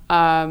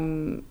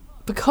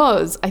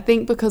 Because I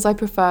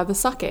prefer the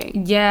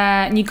sucking.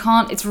 Yeah, and you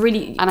can't, it's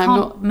really, you and can't I'm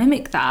not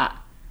mimic that.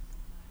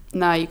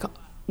 No, you can't.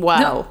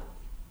 Well.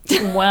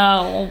 No.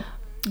 Well.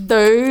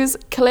 Those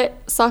clit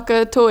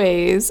sucker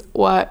toys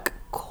work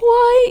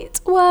quite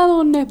well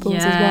on nipples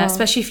as well.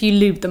 Especially if you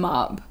lube them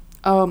up.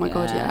 Oh my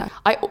god, yeah.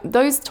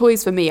 Those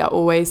toys for me are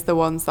always the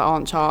ones that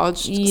aren't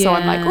charged. Yeah. So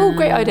I'm like, oh,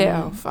 great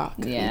idea. Oh fuck.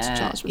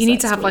 Yeah. You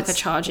need to have like a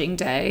charging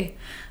day.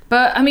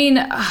 But I mean,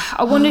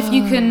 I wonder if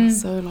you can,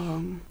 so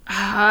long.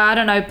 I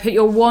don't know, put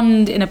your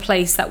wand in a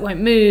place that won't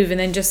move, and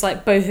then just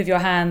like both of your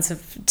hands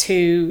have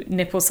 2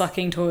 nipple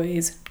sucking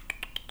toys.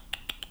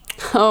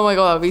 Oh my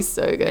god, that'd be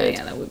so good.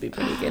 Yeah, that would be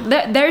pretty good.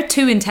 They're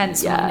too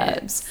intense for my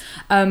nips.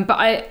 But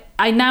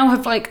I now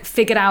have like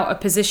figured out a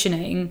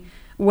positioning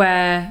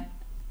where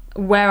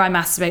I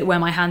masturbate, where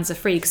my hands are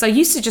free. Because I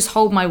used to just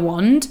hold my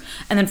wand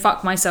and then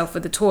fuck myself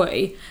with a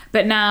toy.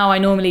 But now I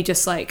normally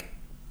just like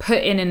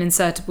put in an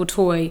insertable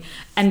toy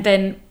and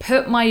then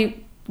put my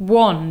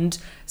wand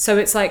so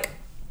it's like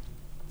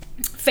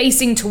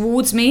facing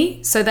towards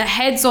me. So the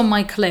head's on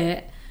my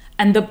clit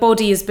and the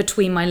body is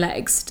between my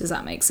legs. Does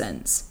that make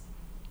sense?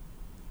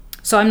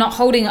 So I'm not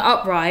holding it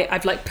upright.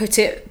 I've like put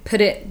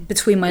it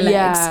between my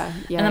legs.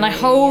 And then I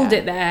hold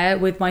it there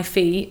with my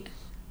feet.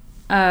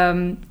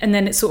 And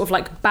then it sort of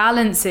like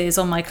balances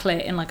on my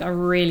clit in like a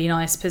really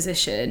nice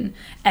position.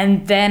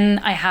 And then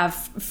I have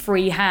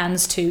free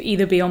hands to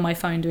either be on my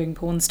phone doing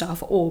porn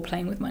stuff or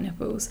playing with my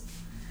nipples.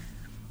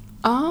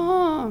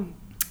 Oh,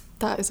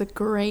 that is a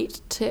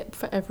great tip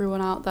for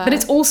everyone out there. But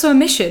it's also a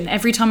mission.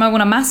 Every time I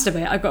want to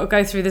masturbate, I've got to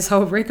go through this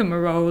whole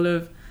rigmarole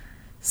of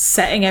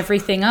setting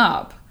everything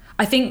up.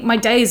 I think my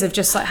days of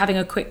just like having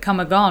a quick come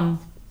are gone.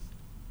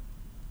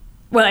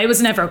 Well, it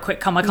was never a quick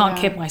come. I can't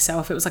kid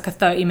myself. It was like a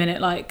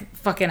 30-minute, like,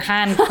 fucking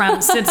hand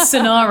cramp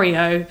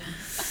scenario.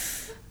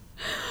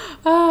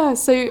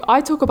 So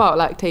I talk about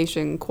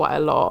lactation quite a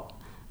lot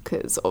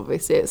because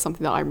obviously it's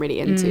something that I'm really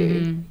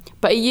into.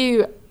 But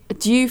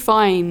do you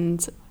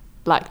find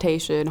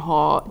lactation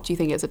hot? Do you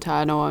think it's a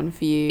turn on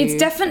for you? It's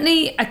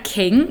definitely a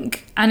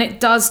kink and it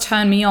does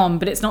turn me on,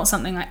 but it's not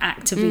something I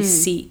actively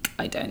seek,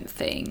 I don't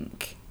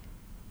think.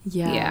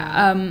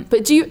 Yeah.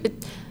 But do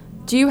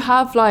you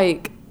have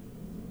like...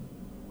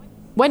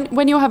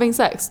 When you're having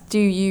sex, do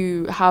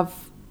you have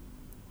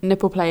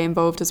nipple play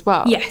involved as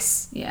well?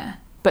 Yes, yeah.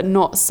 But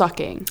not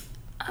sucking?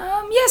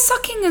 Yeah,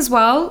 sucking as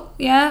well,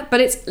 yeah.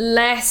 But it's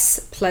less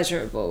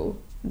pleasurable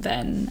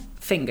than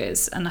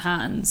fingers and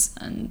hands.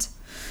 And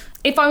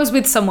if I was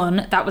with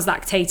someone that was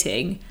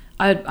lactating,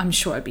 I'm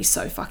sure I'd be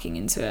so fucking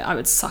into it. I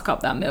would suck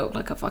up that milk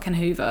like a fucking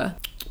Hoover.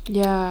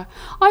 Yeah.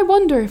 I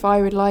wonder if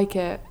I would like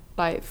it,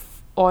 like,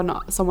 on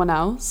someone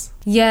else.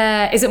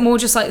 Yeah. Is it more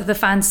just like the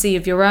fancy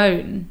of your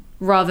own?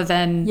 Rather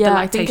than the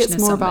lactation I think it's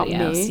more about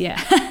else. me.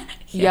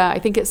 Yeah. I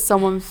think it's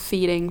someone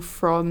feeding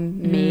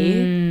from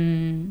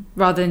me.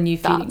 Rather than you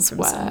feeding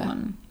from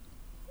someone.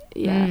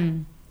 Yeah.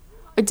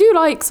 I do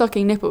like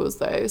sucking nipples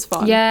though, it's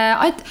fun.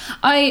 Yeah,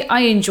 I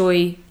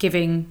enjoy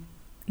giving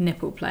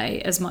nipple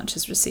play as much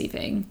as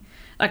receiving.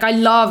 Like I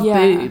love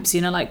boobs,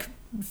 you know, like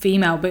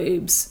female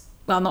boobs.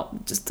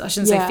 Well, I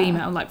shouldn't say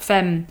female, like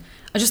femme.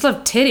 I just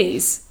love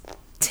titties.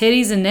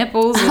 Titties and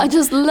nipples. I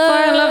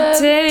love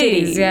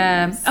titties.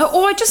 Yeah.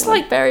 Or I just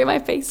like bury my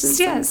face in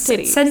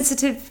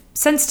titties.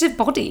 Sensitive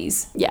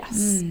bodies.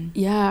 Yes.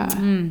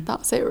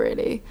 That's it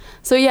really.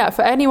 So yeah,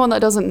 for anyone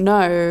that doesn't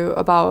know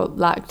about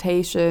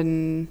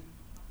lactation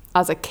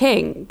as a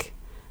kink,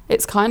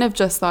 it's kind of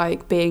just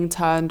like being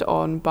turned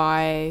on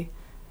by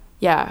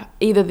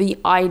either the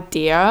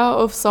idea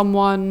of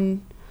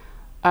someone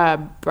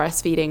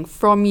breastfeeding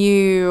from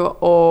you,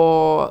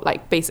 or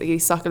like basically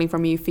suckling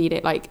from you,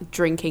 feeding, like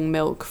drinking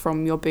milk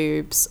from your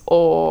boobs,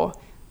 or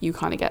you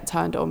kind of get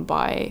turned on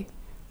by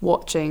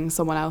watching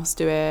someone else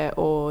do it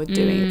or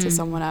doing it to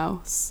someone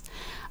else.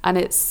 And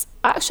it's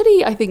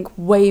actually, I think,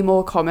 way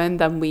more common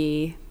than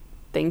we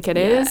think it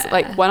is.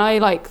 Like when I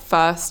like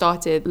first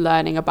started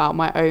learning about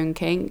my own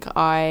kink,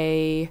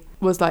 I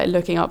was like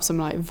looking up some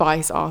like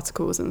Vice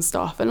articles and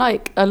stuff, and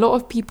like a lot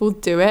of people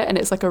do it, and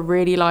it's like a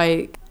really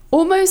like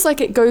almost like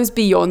it goes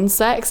beyond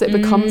sex. It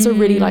becomes a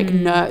really like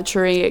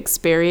nurturing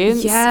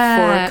experience for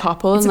a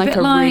couple, and like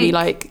a really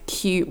like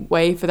cute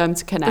way for them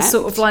to connect. The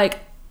sort of like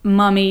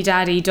mummy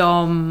daddy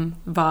dom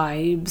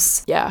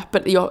vibes. Yeah,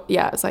 but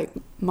it's like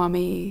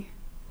mummy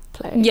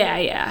play.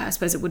 Yeah, I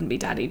suppose it wouldn't be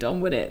daddy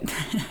dom, would it?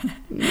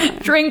 No.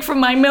 Drink from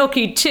my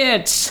milky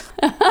tits.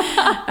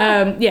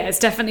 It's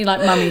definitely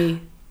like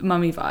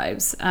mummy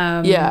vibes.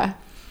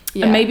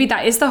 And maybe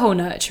that is the whole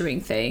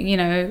nurturing thing, you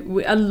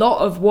know. A lot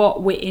of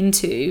what we're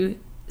into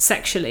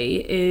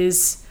sexually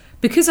is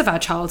because of our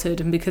childhood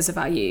and because of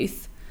our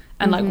youth,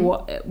 and like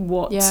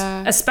what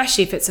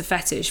especially if it's a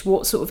fetish,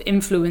 what sort of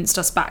influenced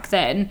us back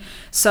then.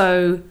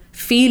 So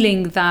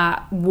feeling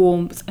that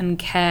warmth and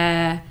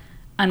care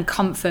and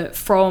comfort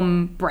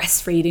from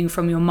breastfeeding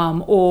from your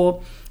mum,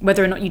 or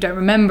whether or not you don't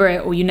remember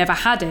it or you never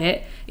had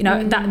it, you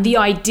know, that the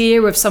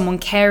idea of someone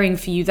caring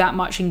for you that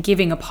much and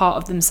giving a part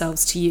of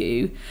themselves to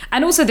you,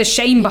 and also the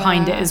shame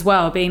behind it as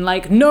well, being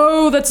like,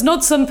 no, that's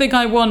not something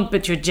I want,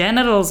 but your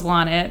genitals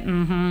want it.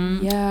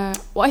 Yeah.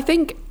 Well, I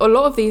think a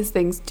lot of these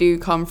things do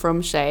come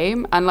from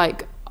shame, and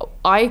like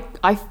I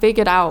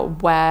figured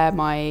out where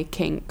my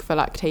kink for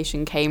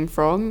lactation came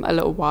from a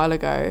little while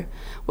ago,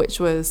 which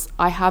was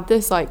I had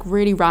this like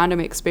really random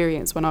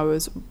experience when I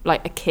was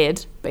like a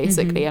kid,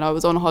 basically, and I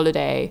was on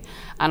holiday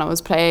and I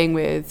was playing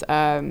with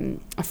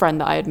a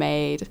friend that I had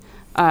made,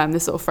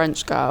 this little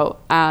French girl,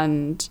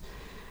 and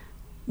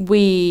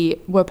we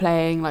were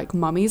playing like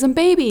mummies and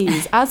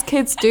babies, as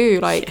kids do.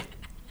 Like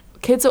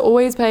kids are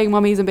always playing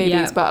mummies and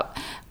babies, but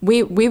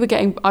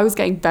I was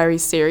getting very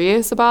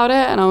serious about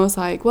it, and I was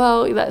like,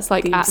 well, let's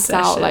like act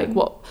out like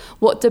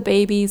what do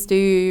babies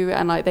do,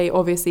 and like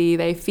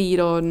they feed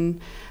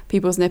on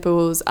people's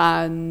nipples,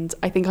 and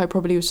I think I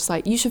probably was just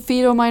like, you should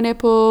feed on my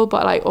nipple,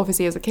 but like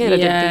obviously as a kid I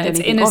didn't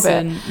think anything of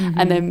it.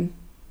 And then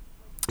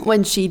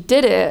when she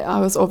did it,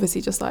 I was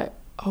obviously just like,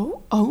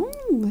 oh,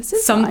 this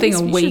is something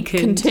nice. awakened. We should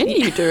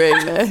continue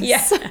doing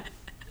this.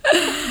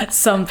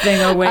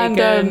 Something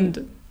awakened.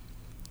 And,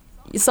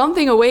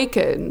 something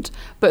awakened,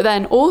 but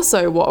then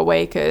also what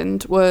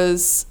awakened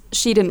was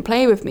she didn't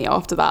play with me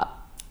after that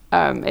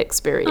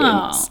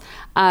experience,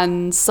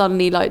 and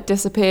suddenly like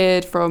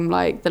disappeared from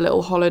like the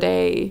little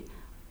holiday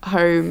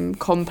home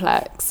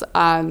complex,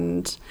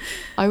 and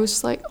I was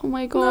just like, oh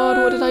my god,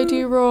 what did I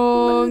do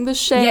wrong? The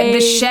shame.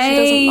 The shame. She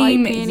doesn't like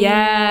me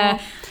anymore.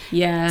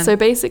 Yeah. So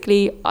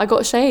basically I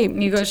got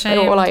shamed. You got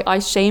shamed. Or like I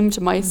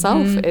shamed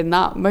myself in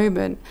that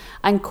moment.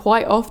 And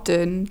quite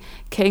often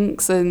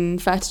kinks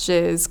and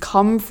fetishes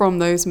come from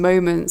those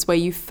moments where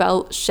you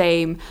felt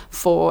shame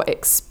for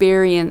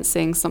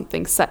experiencing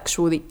something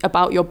sexual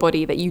about your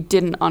body that you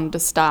didn't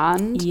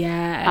understand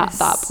at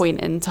that point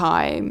in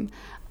time.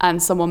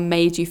 And someone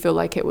made you feel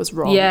like it was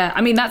wrong. Yeah,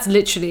 I mean, that's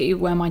literally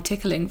where my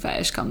tickling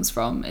fetish comes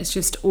from. It's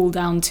just all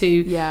down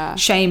to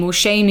shame or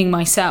shaming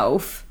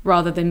myself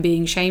rather than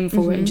being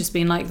shameful and just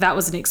being like, that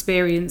was an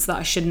experience that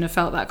I shouldn't have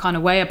felt that kind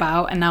of way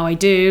about, and now I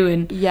do.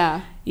 And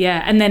yeah,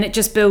 and then it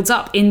just builds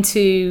up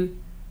into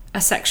a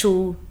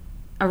sexual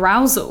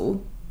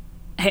arousal,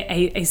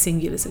 a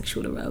singular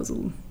sexual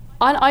arousal.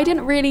 I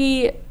didn't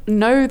really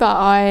know that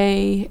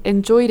I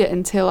enjoyed it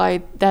until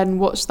I then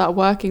watched that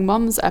Working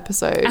Mums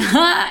episode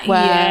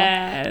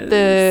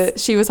where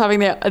she was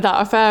having that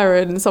affair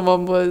and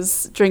someone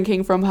was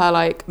drinking from her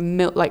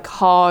like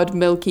hard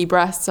milky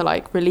breast to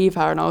like relieve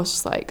her, and I was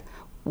just like,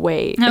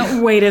 wait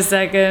a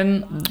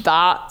second,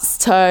 that's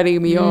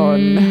turning me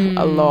on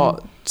a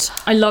lot.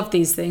 I love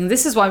these things.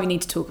 This is why we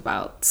need to talk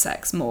about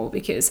sex more,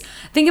 because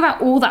think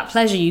about all that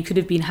pleasure you could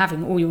have been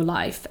having all your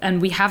life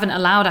and we haven't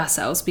allowed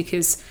ourselves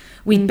because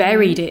we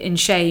buried it in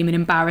shame and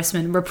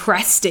embarrassment,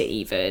 repressed it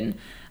even.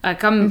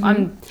 Like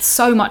I'm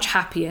so much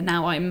happier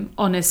now I'm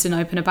honest and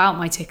open about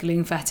my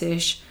tickling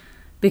fetish,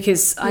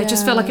 because I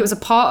just felt like it was a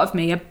part of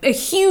me, a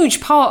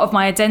huge part of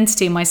my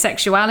identity and my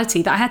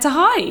sexuality that I had to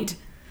hide.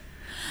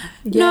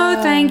 No,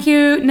 thank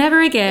you.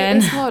 Never again.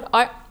 It's hard.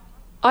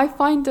 I'm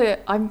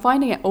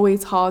finding it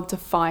always hard to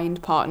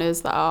find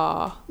partners that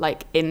are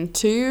like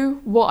into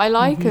what I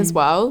like as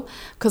well,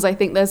 because I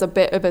think there's a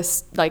bit of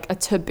a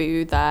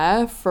taboo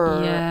there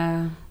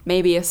for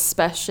maybe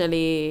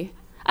especially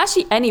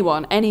actually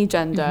anyone, any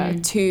gender,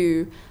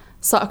 to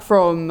suck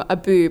from a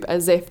boob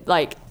as if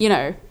like, you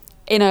know,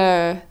 in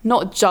a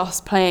not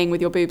just playing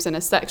with your boobs in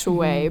a sexual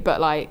way,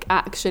 but like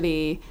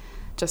actually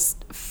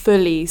just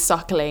fully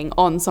suckling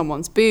on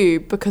someone's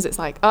boob, because it's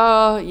like,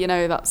 oh, you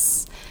know,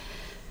 that's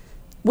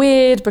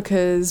weird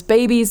because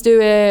babies do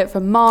it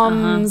for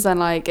mums, and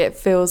like it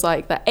feels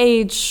like the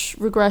age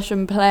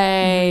regression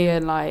play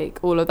and like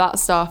all of that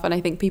stuff, and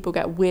I think people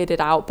get weirded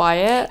out by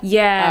it.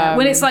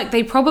 When it's like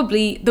the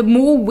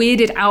more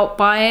weirded out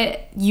by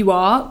it you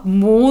are,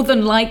 more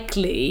than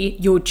likely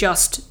you're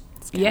just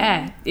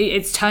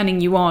it's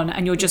turning you on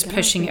and you're just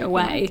pushing it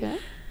away.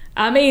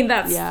 I mean,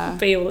 that's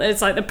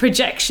it's like the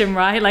projection,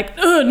 right? Like,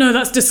 oh no,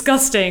 that's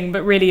disgusting,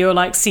 but really you're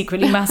like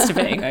secretly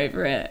masturbating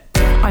over it.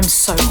 I'm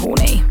so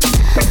horny.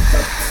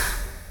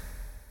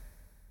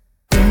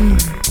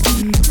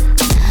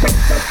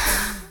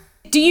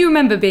 Do you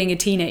remember being a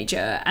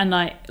teenager and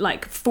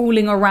like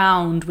fooling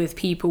around with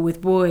people,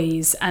 with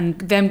boys, and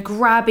them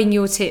grabbing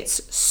your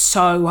tits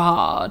so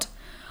hard?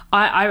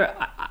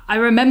 I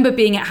remember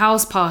being at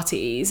house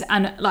parties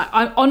and like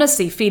I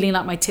honestly feeling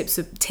like my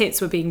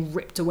tits were being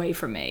ripped away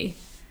from me.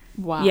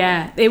 Wow.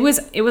 Yeah, it was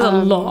a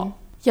lot.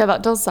 Yeah,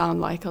 that does sound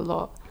like a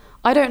lot.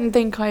 I don't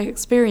think I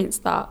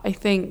experienced that. I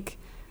think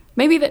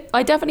maybe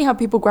I definitely had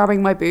people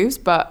grabbing my boobs,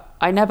 but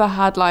I never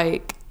had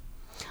like,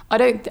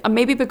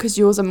 maybe because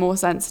yours are more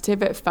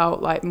sensitive, it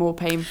felt like more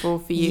painful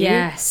for you.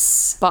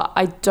 Yes. But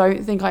I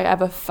don't think I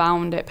ever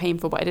found it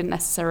painful, but I didn't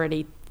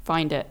necessarily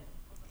find it.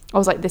 I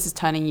was like, this is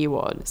turning you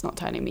on, it's not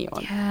turning me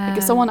on. Yeah. Like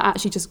if someone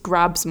actually just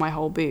grabs my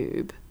whole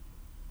boob,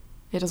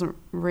 it doesn't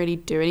really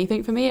do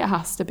anything for me. It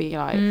has to be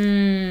like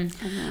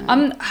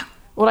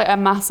or like a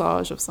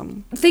massage of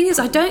some. The thing is,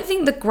 I don't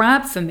think the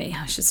grab for me.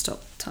 I should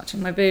stop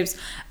touching my boobs.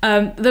 I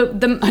know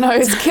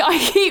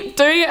I keep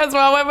doing it as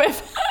well when we're.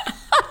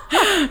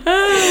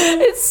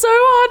 It's so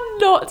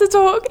hard not to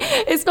talk.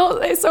 It's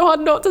so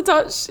hard not to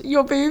touch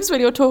your boobs when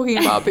you're talking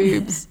about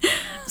boobs.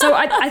 So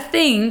I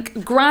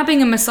think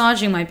grabbing and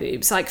massaging my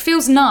boobs like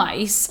feels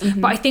nice,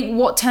 but I think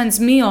what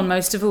turns me on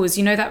most of all is,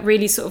 you know, that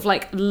really sort of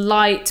like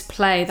light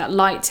play, that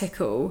light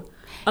tickle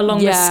along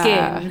the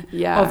skin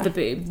of the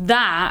boob.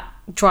 That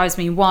drives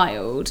me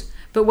wild.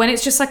 But when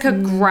it's just like a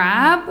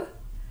grab,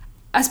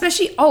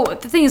 especially,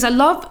 the thing is, I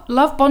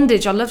love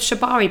bondage, I love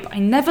shibari, but I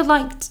never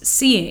liked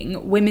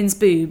seeing women's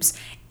boobs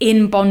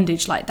in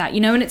bondage like that, you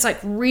know, and it's like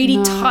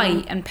really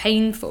tight and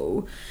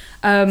painful.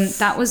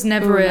 That was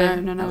never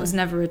that was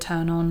never a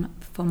turn on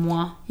for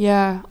moi.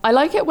 Yeah, I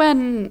like it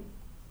when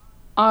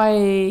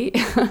I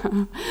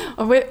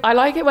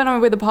like it when I'm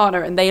with a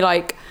partner and they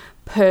like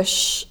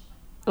push,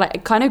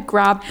 like kind of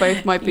grab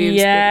both my boobs with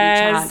each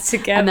hand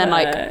together, and then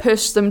like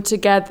push them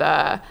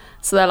together,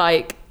 so they're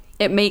like,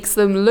 it makes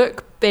them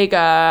look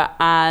bigger,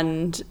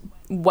 and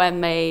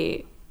when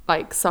they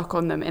like suck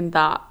on them in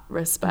that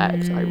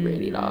respect, I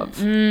really love.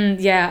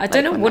 I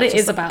don't know what it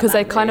is about, because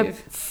they're kind of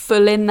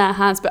full in their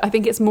hands, but I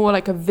think it's more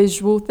like a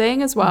visual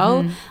thing as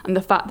well, and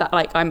the fact that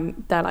like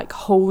they're like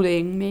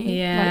holding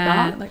me like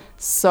that, like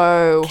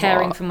so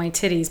caring hot. for my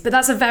titties. But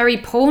that's a very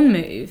porn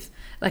move.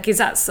 Like, is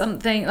that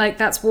something, like,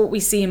 that's what we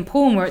see in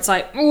porn, where it's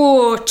like,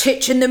 oh,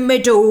 tits in the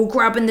middle,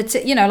 grabbing the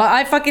tit, you know, like,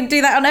 I fucking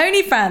do that on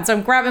OnlyFans.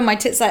 I'm grabbing my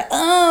tits like,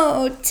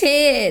 oh,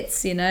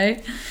 tits, you know?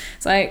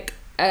 It's like,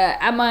 I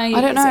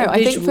don't know.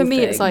 I think for me,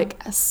 it's like,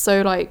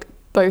 so like,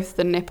 both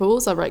the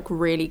nipples are like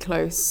really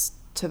close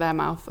to their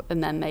mouth,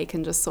 and then they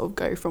can just sort of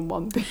go from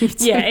one boob to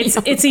the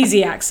other. It's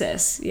easy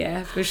access.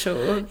 Yeah, for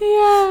sure.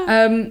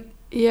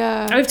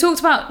 Yeah. We've talked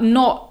about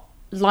not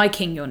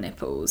liking your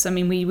nipples. I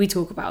mean, we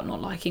talk about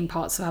not liking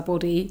parts of our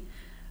body,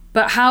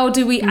 but how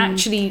do we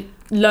actually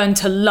learn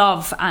to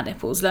love our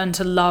nipples, learn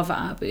to love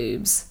our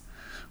boobs?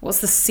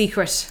 What's the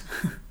secret?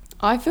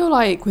 I feel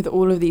like with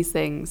all of these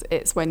things,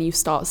 it's when you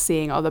start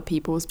seeing other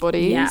people's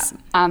bodies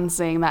and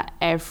seeing that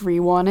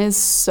everyone is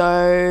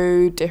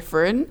so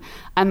different,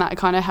 and that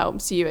kind of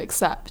helps you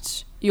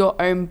accept your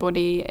own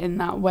body in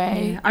that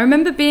way. I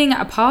remember being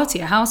at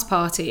a house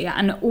party,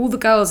 and all the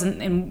girls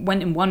went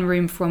in one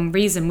room for one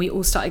reason. We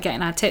all started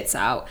getting our tits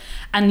out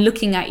and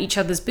looking at each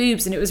other's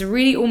boobs, and it was a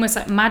really almost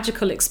like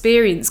magical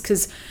experience,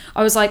 because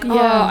I was like,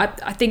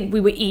 I think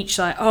we were each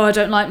like, I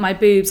don't like my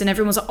boobs, and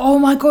everyone was like, oh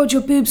my god,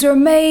 your boobs are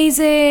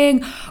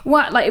amazing.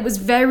 What? Like, it was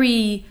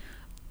very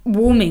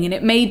warming, and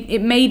it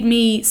made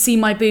me see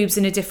my boobs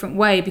in a different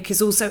way,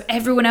 because also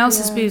everyone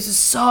else's boobs are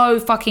so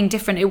fucking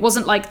different. It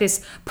wasn't like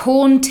this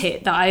porn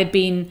tit that I had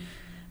been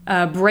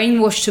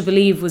brainwashed to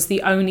believe was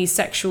the only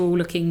sexual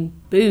looking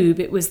boob.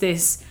 It was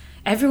this,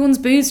 everyone's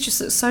boobs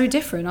just look so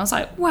different. I was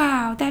like,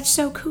 wow, that's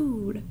so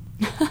cool.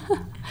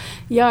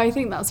 Yeah, I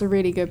think that's a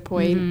really good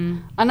point.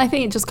 And I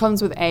think it just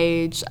comes with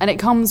age, and it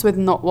comes with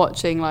not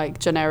watching like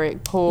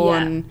generic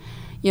porn,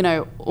 you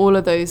know, all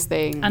of those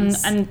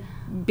things, and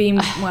being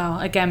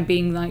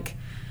like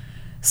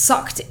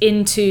sucked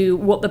into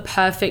what the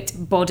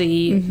perfect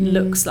body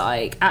looks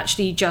like.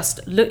 Actually just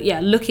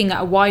looking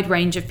at a wide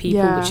range of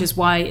people, which is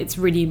why it's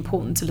really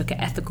important to look at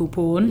ethical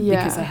porn,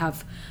 because they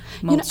have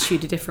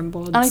multitude of different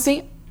bods. And I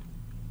think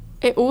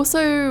it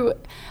also,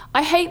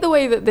 I hate the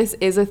way that this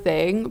is a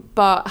thing,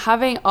 but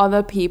having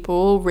other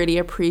people really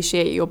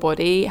appreciate your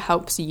body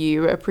helps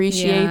you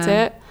appreciate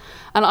it.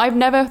 And I've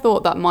never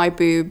thought that my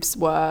boobs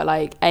were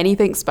like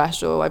anything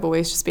special. I've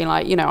always just been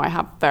like, you know, I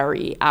have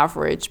very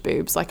average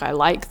boobs. Like, I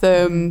like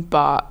them,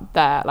 but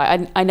they're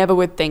like, I never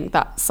would think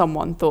that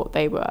someone thought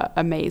they were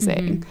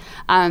amazing.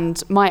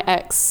 And my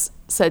ex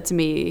said to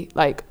me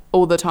like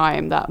all the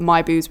time that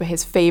my boobs were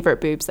his favorite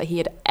boobs that he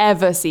had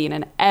ever seen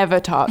and ever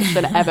touched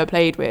and ever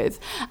played with.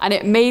 And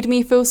it made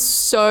me feel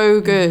so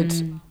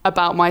good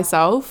about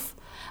myself.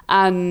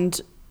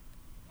 And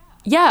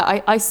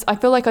I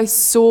feel like I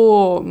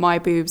saw my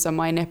boobs and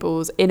my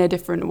nipples in a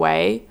different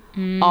way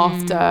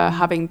after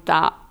having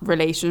that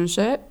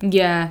relationship.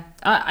 Yeah,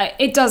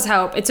 it does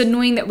help. It's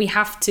annoying that we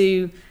have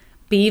to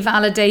be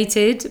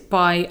validated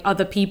by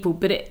other people,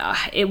 but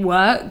it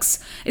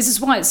works. This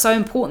is why it's so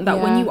important that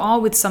when you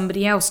are with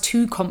somebody else,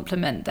 to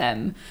compliment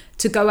them,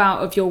 to go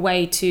out of your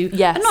way to,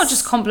 and not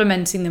just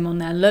complimenting them on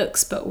their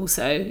looks, but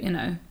also, you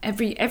know,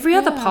 every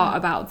other part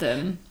about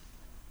them.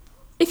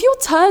 If you're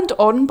turned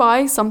on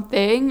by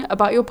something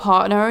about your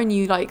partner and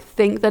you like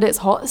think that it's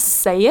hot,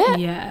 say it.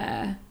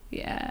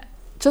 Yeah.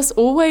 Just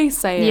always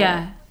say it.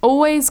 Yeah.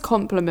 Always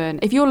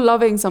compliment. If you're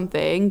loving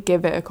something,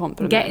 give it a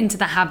compliment. Get into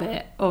the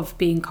habit of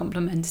being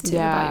complimented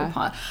by your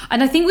partner.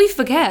 And I think we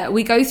forget.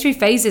 We go through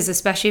phases,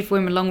 especially if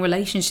we're in long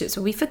relationships,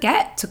 where we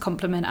forget to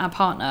compliment our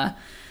partner.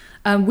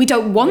 We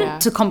don't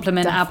want to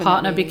compliment our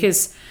partner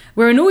because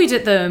we're annoyed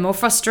at them or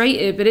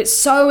frustrated, but it's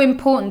so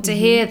important to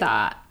hear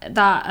that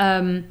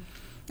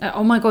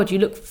oh my God, you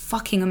look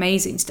fucking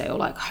amazing today. Or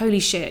like, holy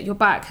shit, your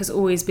back has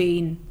always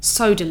been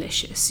so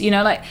delicious. You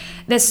know, like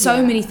there's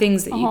so many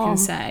things that you can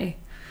say.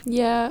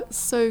 Yeah,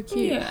 so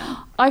cute. Yeah.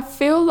 I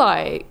feel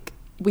like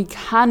we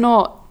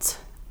cannot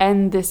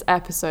end this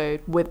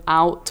episode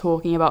without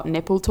talking about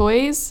nipple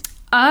toys.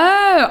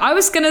 Oh, I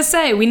was going to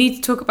say, we need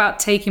to talk about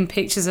taking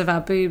pictures of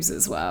our boobs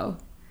as well.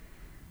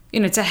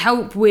 You know, to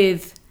help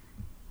with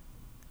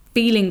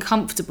feeling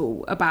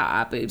comfortable about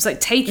our boobs.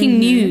 Like taking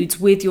nudes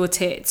with your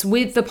tits,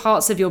 with the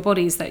parts of your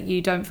bodies that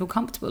you don't feel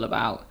comfortable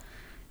about.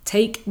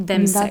 Take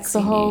them sexy That's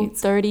the whole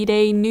nudes.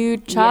 30-day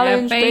nude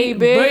challenge,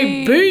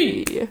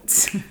 baby.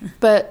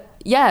 But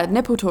yeah,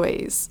 nipple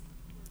toys.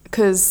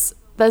 Because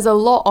there's a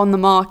lot on the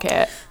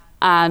market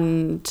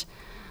and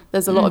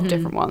there's a lot of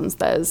different ones.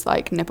 There's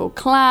like nipple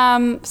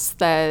clamps,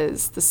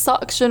 there's the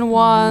suction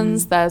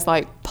ones, there's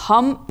like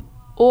pump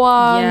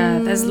ones. Yeah,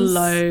 there's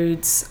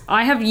loads.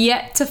 I have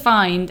yet to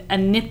find a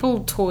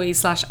nipple toy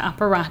 /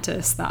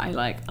 apparatus that I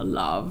like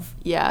love.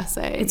 Yeah,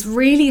 same. It's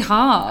really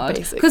hard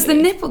because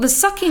the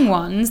sucking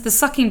ones, the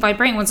sucking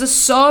vibrating ones are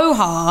so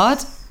hard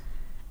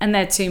and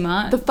they're too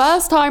much. The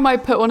first time I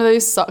put one of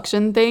those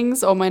suction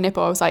things on my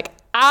nipple, I was like,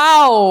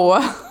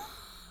 ow!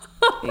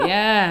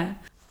 Yeah.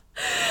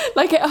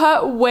 Like it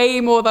hurt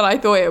way more than I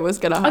thought it was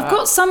gonna hurt. I've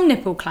got some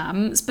nipple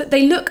clamps, but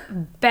they look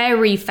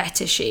very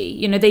fetishy.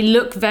 You know, they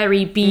look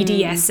very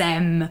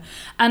BDSM,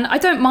 and I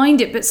don't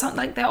mind it. But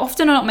they're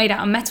often not made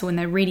out of metal and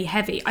they're really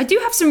heavy. I do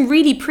have some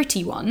really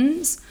pretty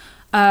ones.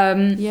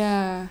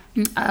 Yeah.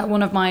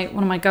 One of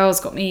my girls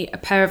got me a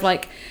pair of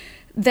like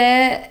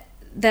they're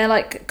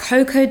like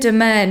Coco de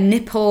Mer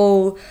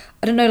nipple.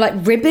 I don't know, like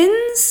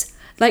ribbons.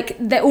 Like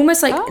they're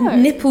almost like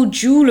nipple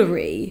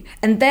jewellery,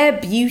 and they're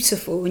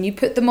beautiful. And you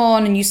put them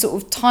on and you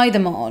sort of tie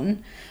them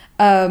on,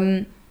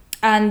 and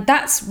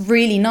that's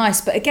really nice.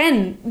 But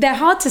again, they're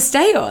hard to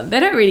stay on. They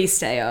don't really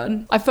stay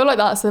on. I feel like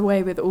that's the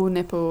way with all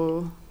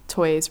nipple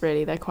toys,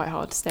 really. They're quite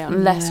hard to stay on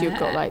unless you've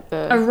got like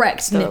the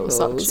erect nipples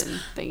suction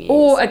thingies.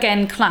 Or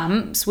again,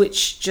 clamps,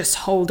 which just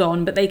hold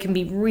on, but they can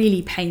be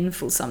really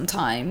painful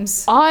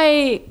sometimes.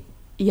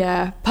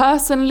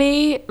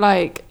 Personally,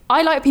 like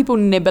I like people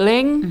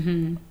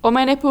nibbling on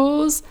my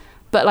nipples,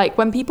 but like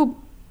when people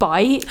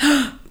bite,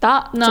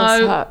 that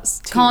just hurts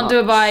too Can't much. do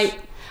a bite.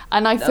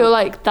 And I feel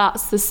like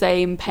that's the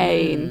same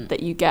pain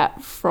that you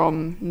get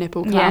from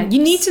nipple clamps. Yeah,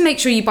 you need to make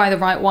sure you buy the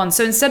right one.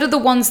 So instead of the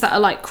ones that are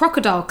like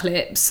crocodile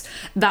clips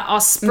that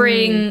are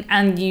spring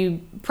and you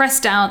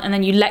press down and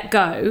then you let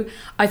go,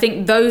 I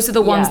think those are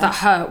the ones that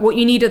hurt. What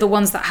you need are the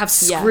ones that have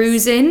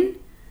screws in.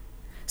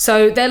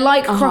 So they're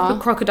like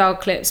crocodile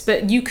clips,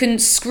 but you can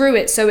screw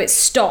it so it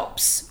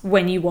stops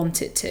when you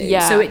want it to.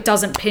 Yeah. So it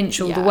doesn't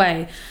pinch all the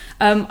way.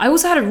 I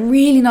also had a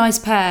really nice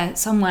pair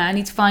somewhere. I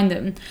need to find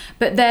them.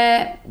 But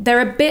they're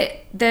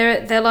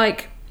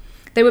like,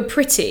 they were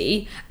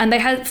pretty, and they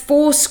had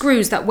 4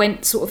 screws that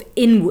went sort of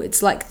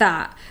inwards like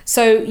that.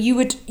 So you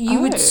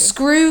would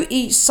screw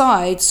each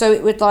side so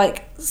it would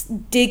like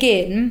dig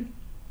in,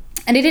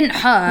 and it didn't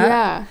hurt.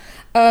 Yeah.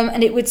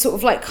 And it would sort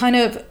of like kind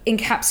of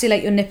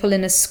encapsulate your nipple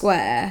in a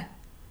square.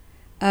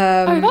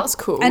 That's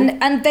cool.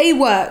 And they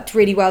worked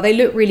really well. They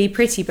looked really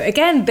pretty, but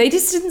again, they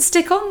just didn't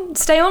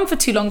stay on for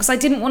too long because I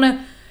didn't want to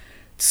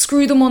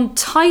screw them on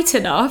tight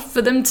enough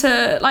for them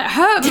to like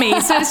hurt me.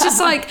 So it's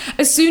just like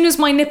as soon as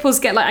my nipples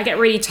get like I get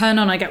really turned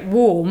on, I get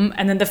warm,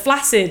 and then the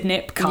flaccid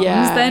nip comes,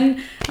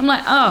 then I'm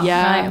like, oh,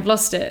 right, I've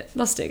lost it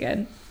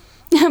again.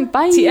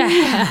 Bye.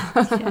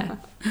 Yeah.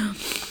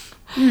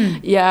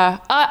 Yeah,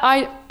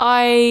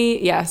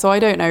 so I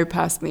don't know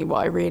personally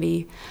what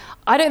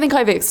I don't think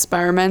I've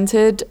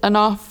experimented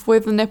enough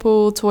with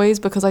nipple toys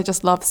because I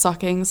just love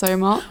sucking so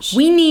much.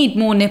 We need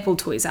more nipple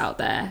toys out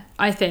there,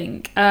 I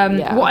think.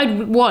 What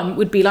I'd want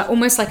would be like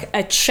almost like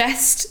a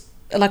chest,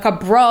 like a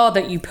bra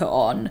that you put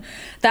on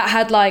that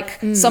had like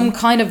some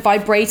kind of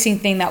vibrating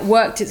thing that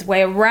worked its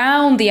way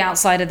around the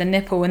outside of the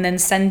nipple and then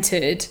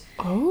centered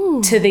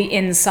to the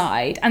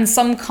inside, and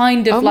some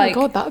kind of like,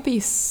 oh my god, that would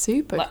be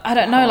super like, I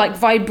don't know, like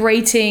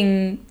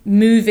vibrating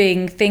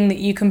moving thing that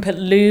you can put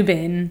lube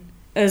in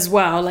as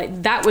well.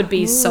 Like that would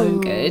be so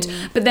good,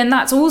 but then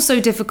that's also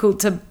difficult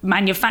to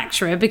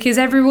manufacture because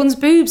everyone's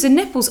boobs and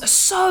nipples are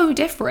so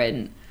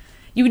different.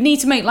 You would need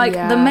to make like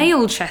the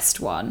male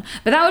chest one,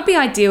 but that would be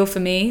ideal for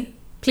me.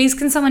 Please,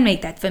 can someone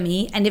make that for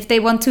me? And if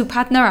they want to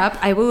partner up,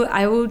 I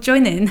will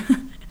join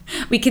in.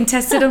 We can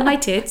test it on my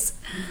tits.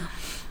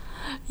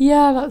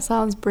 Yeah, that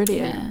sounds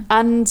brilliant. Yeah.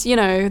 And, you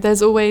know,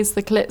 there's always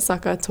the clit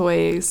sucker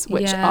toys,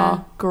 which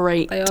are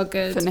great. They are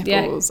good for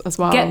nipples as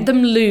well. Get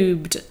them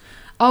lubed.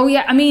 Oh,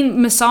 yeah. I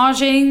mean,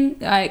 massaging,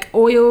 like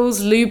oils,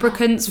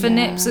 lubricants for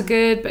nips are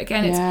good. But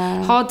again, it's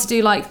hard to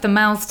do like the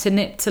mouth to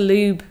nip to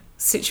lube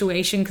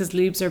situation because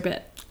lubes are a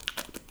bit...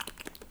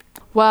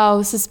 Well,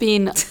 this has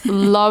been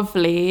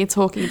lovely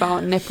talking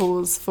about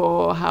nipples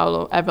for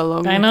however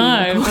long. I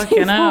know,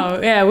 fucking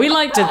hell. Yeah, we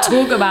like to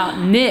talk about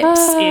nips,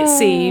 it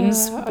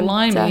seems.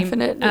 Blimey.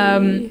 Definitely.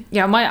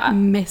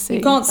 I'm missing.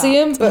 You can't see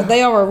them, but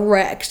they are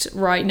erect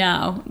right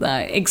now.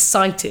 They're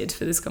excited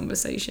for this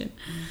conversation.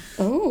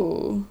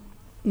 Oh,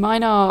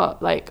 mine are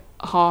like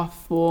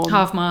half warm.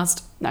 Half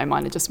mast. No,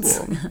 mine are just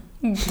warm.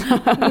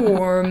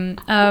 Warm.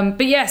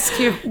 But yes,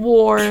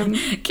 warm.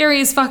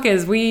 Curious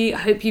fuckers, we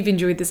hope you've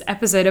enjoyed this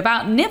episode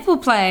about nipple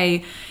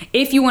play.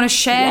 If you want to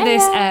share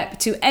this ep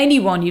to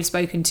anyone you've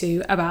spoken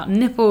to about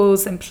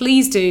nipples, then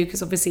please do,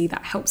 because obviously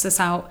that helps us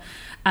out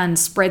and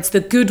spreads the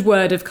good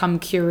word of Come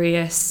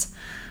Curious.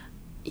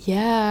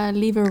 Yeah,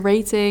 leave a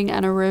rating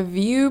and a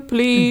review,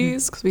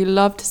 please, because we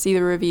love to see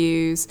the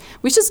reviews.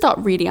 We should start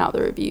reading out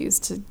the reviews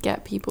to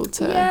get people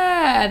to...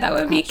 Yeah, that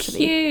would be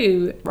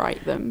cute.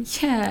 Write them.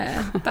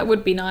 Yeah, that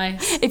would be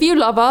nice. If you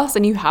love us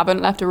and you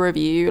haven't left a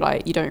review,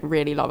 like, you don't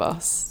really love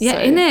us. Yeah, so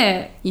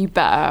innit? You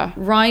better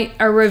write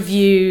a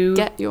review.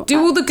 Do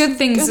all the good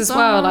things as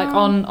well, like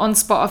on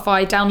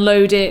Spotify.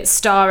 Download it,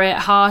 star it,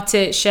 heart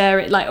it, share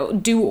it.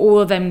 Like, do all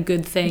of them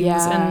good things.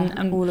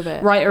 And all of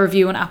it. Write a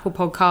review on Apple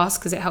Podcasts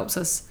because it helps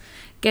us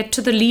get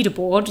to the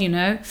leaderboard, you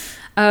know.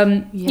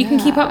 You can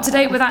keep up to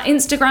date with our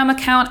Instagram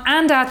account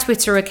and our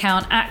Twitter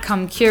account at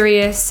Come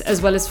Curious,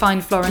 as well as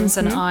find Florence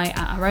and I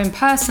at our own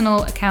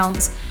personal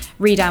accounts,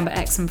 Reed Amber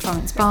X and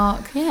Florence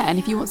Bark. Yeah, and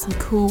if you want some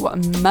cool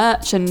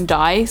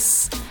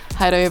merchandise,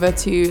 head over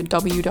to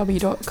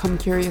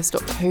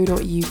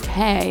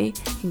www.comecurious.co.uk. You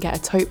can get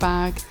a tote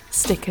bag,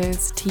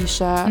 stickers,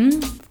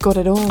 t-shirt, got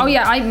it all. Oh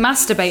yeah, I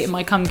masturbate in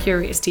my Come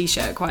Curious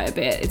t-shirt quite a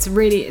bit. It's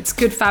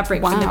good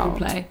fabric for nipple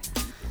play.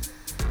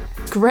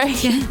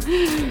 Great.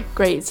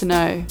 Great to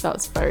know.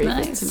 That's very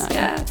good to know.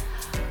 Yeah.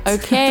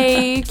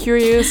 Okay,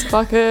 curious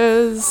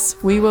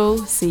fuckers. We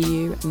will see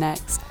you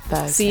next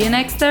Thursday. See you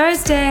next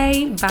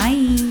Thursday.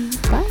 Bye.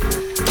 Bye.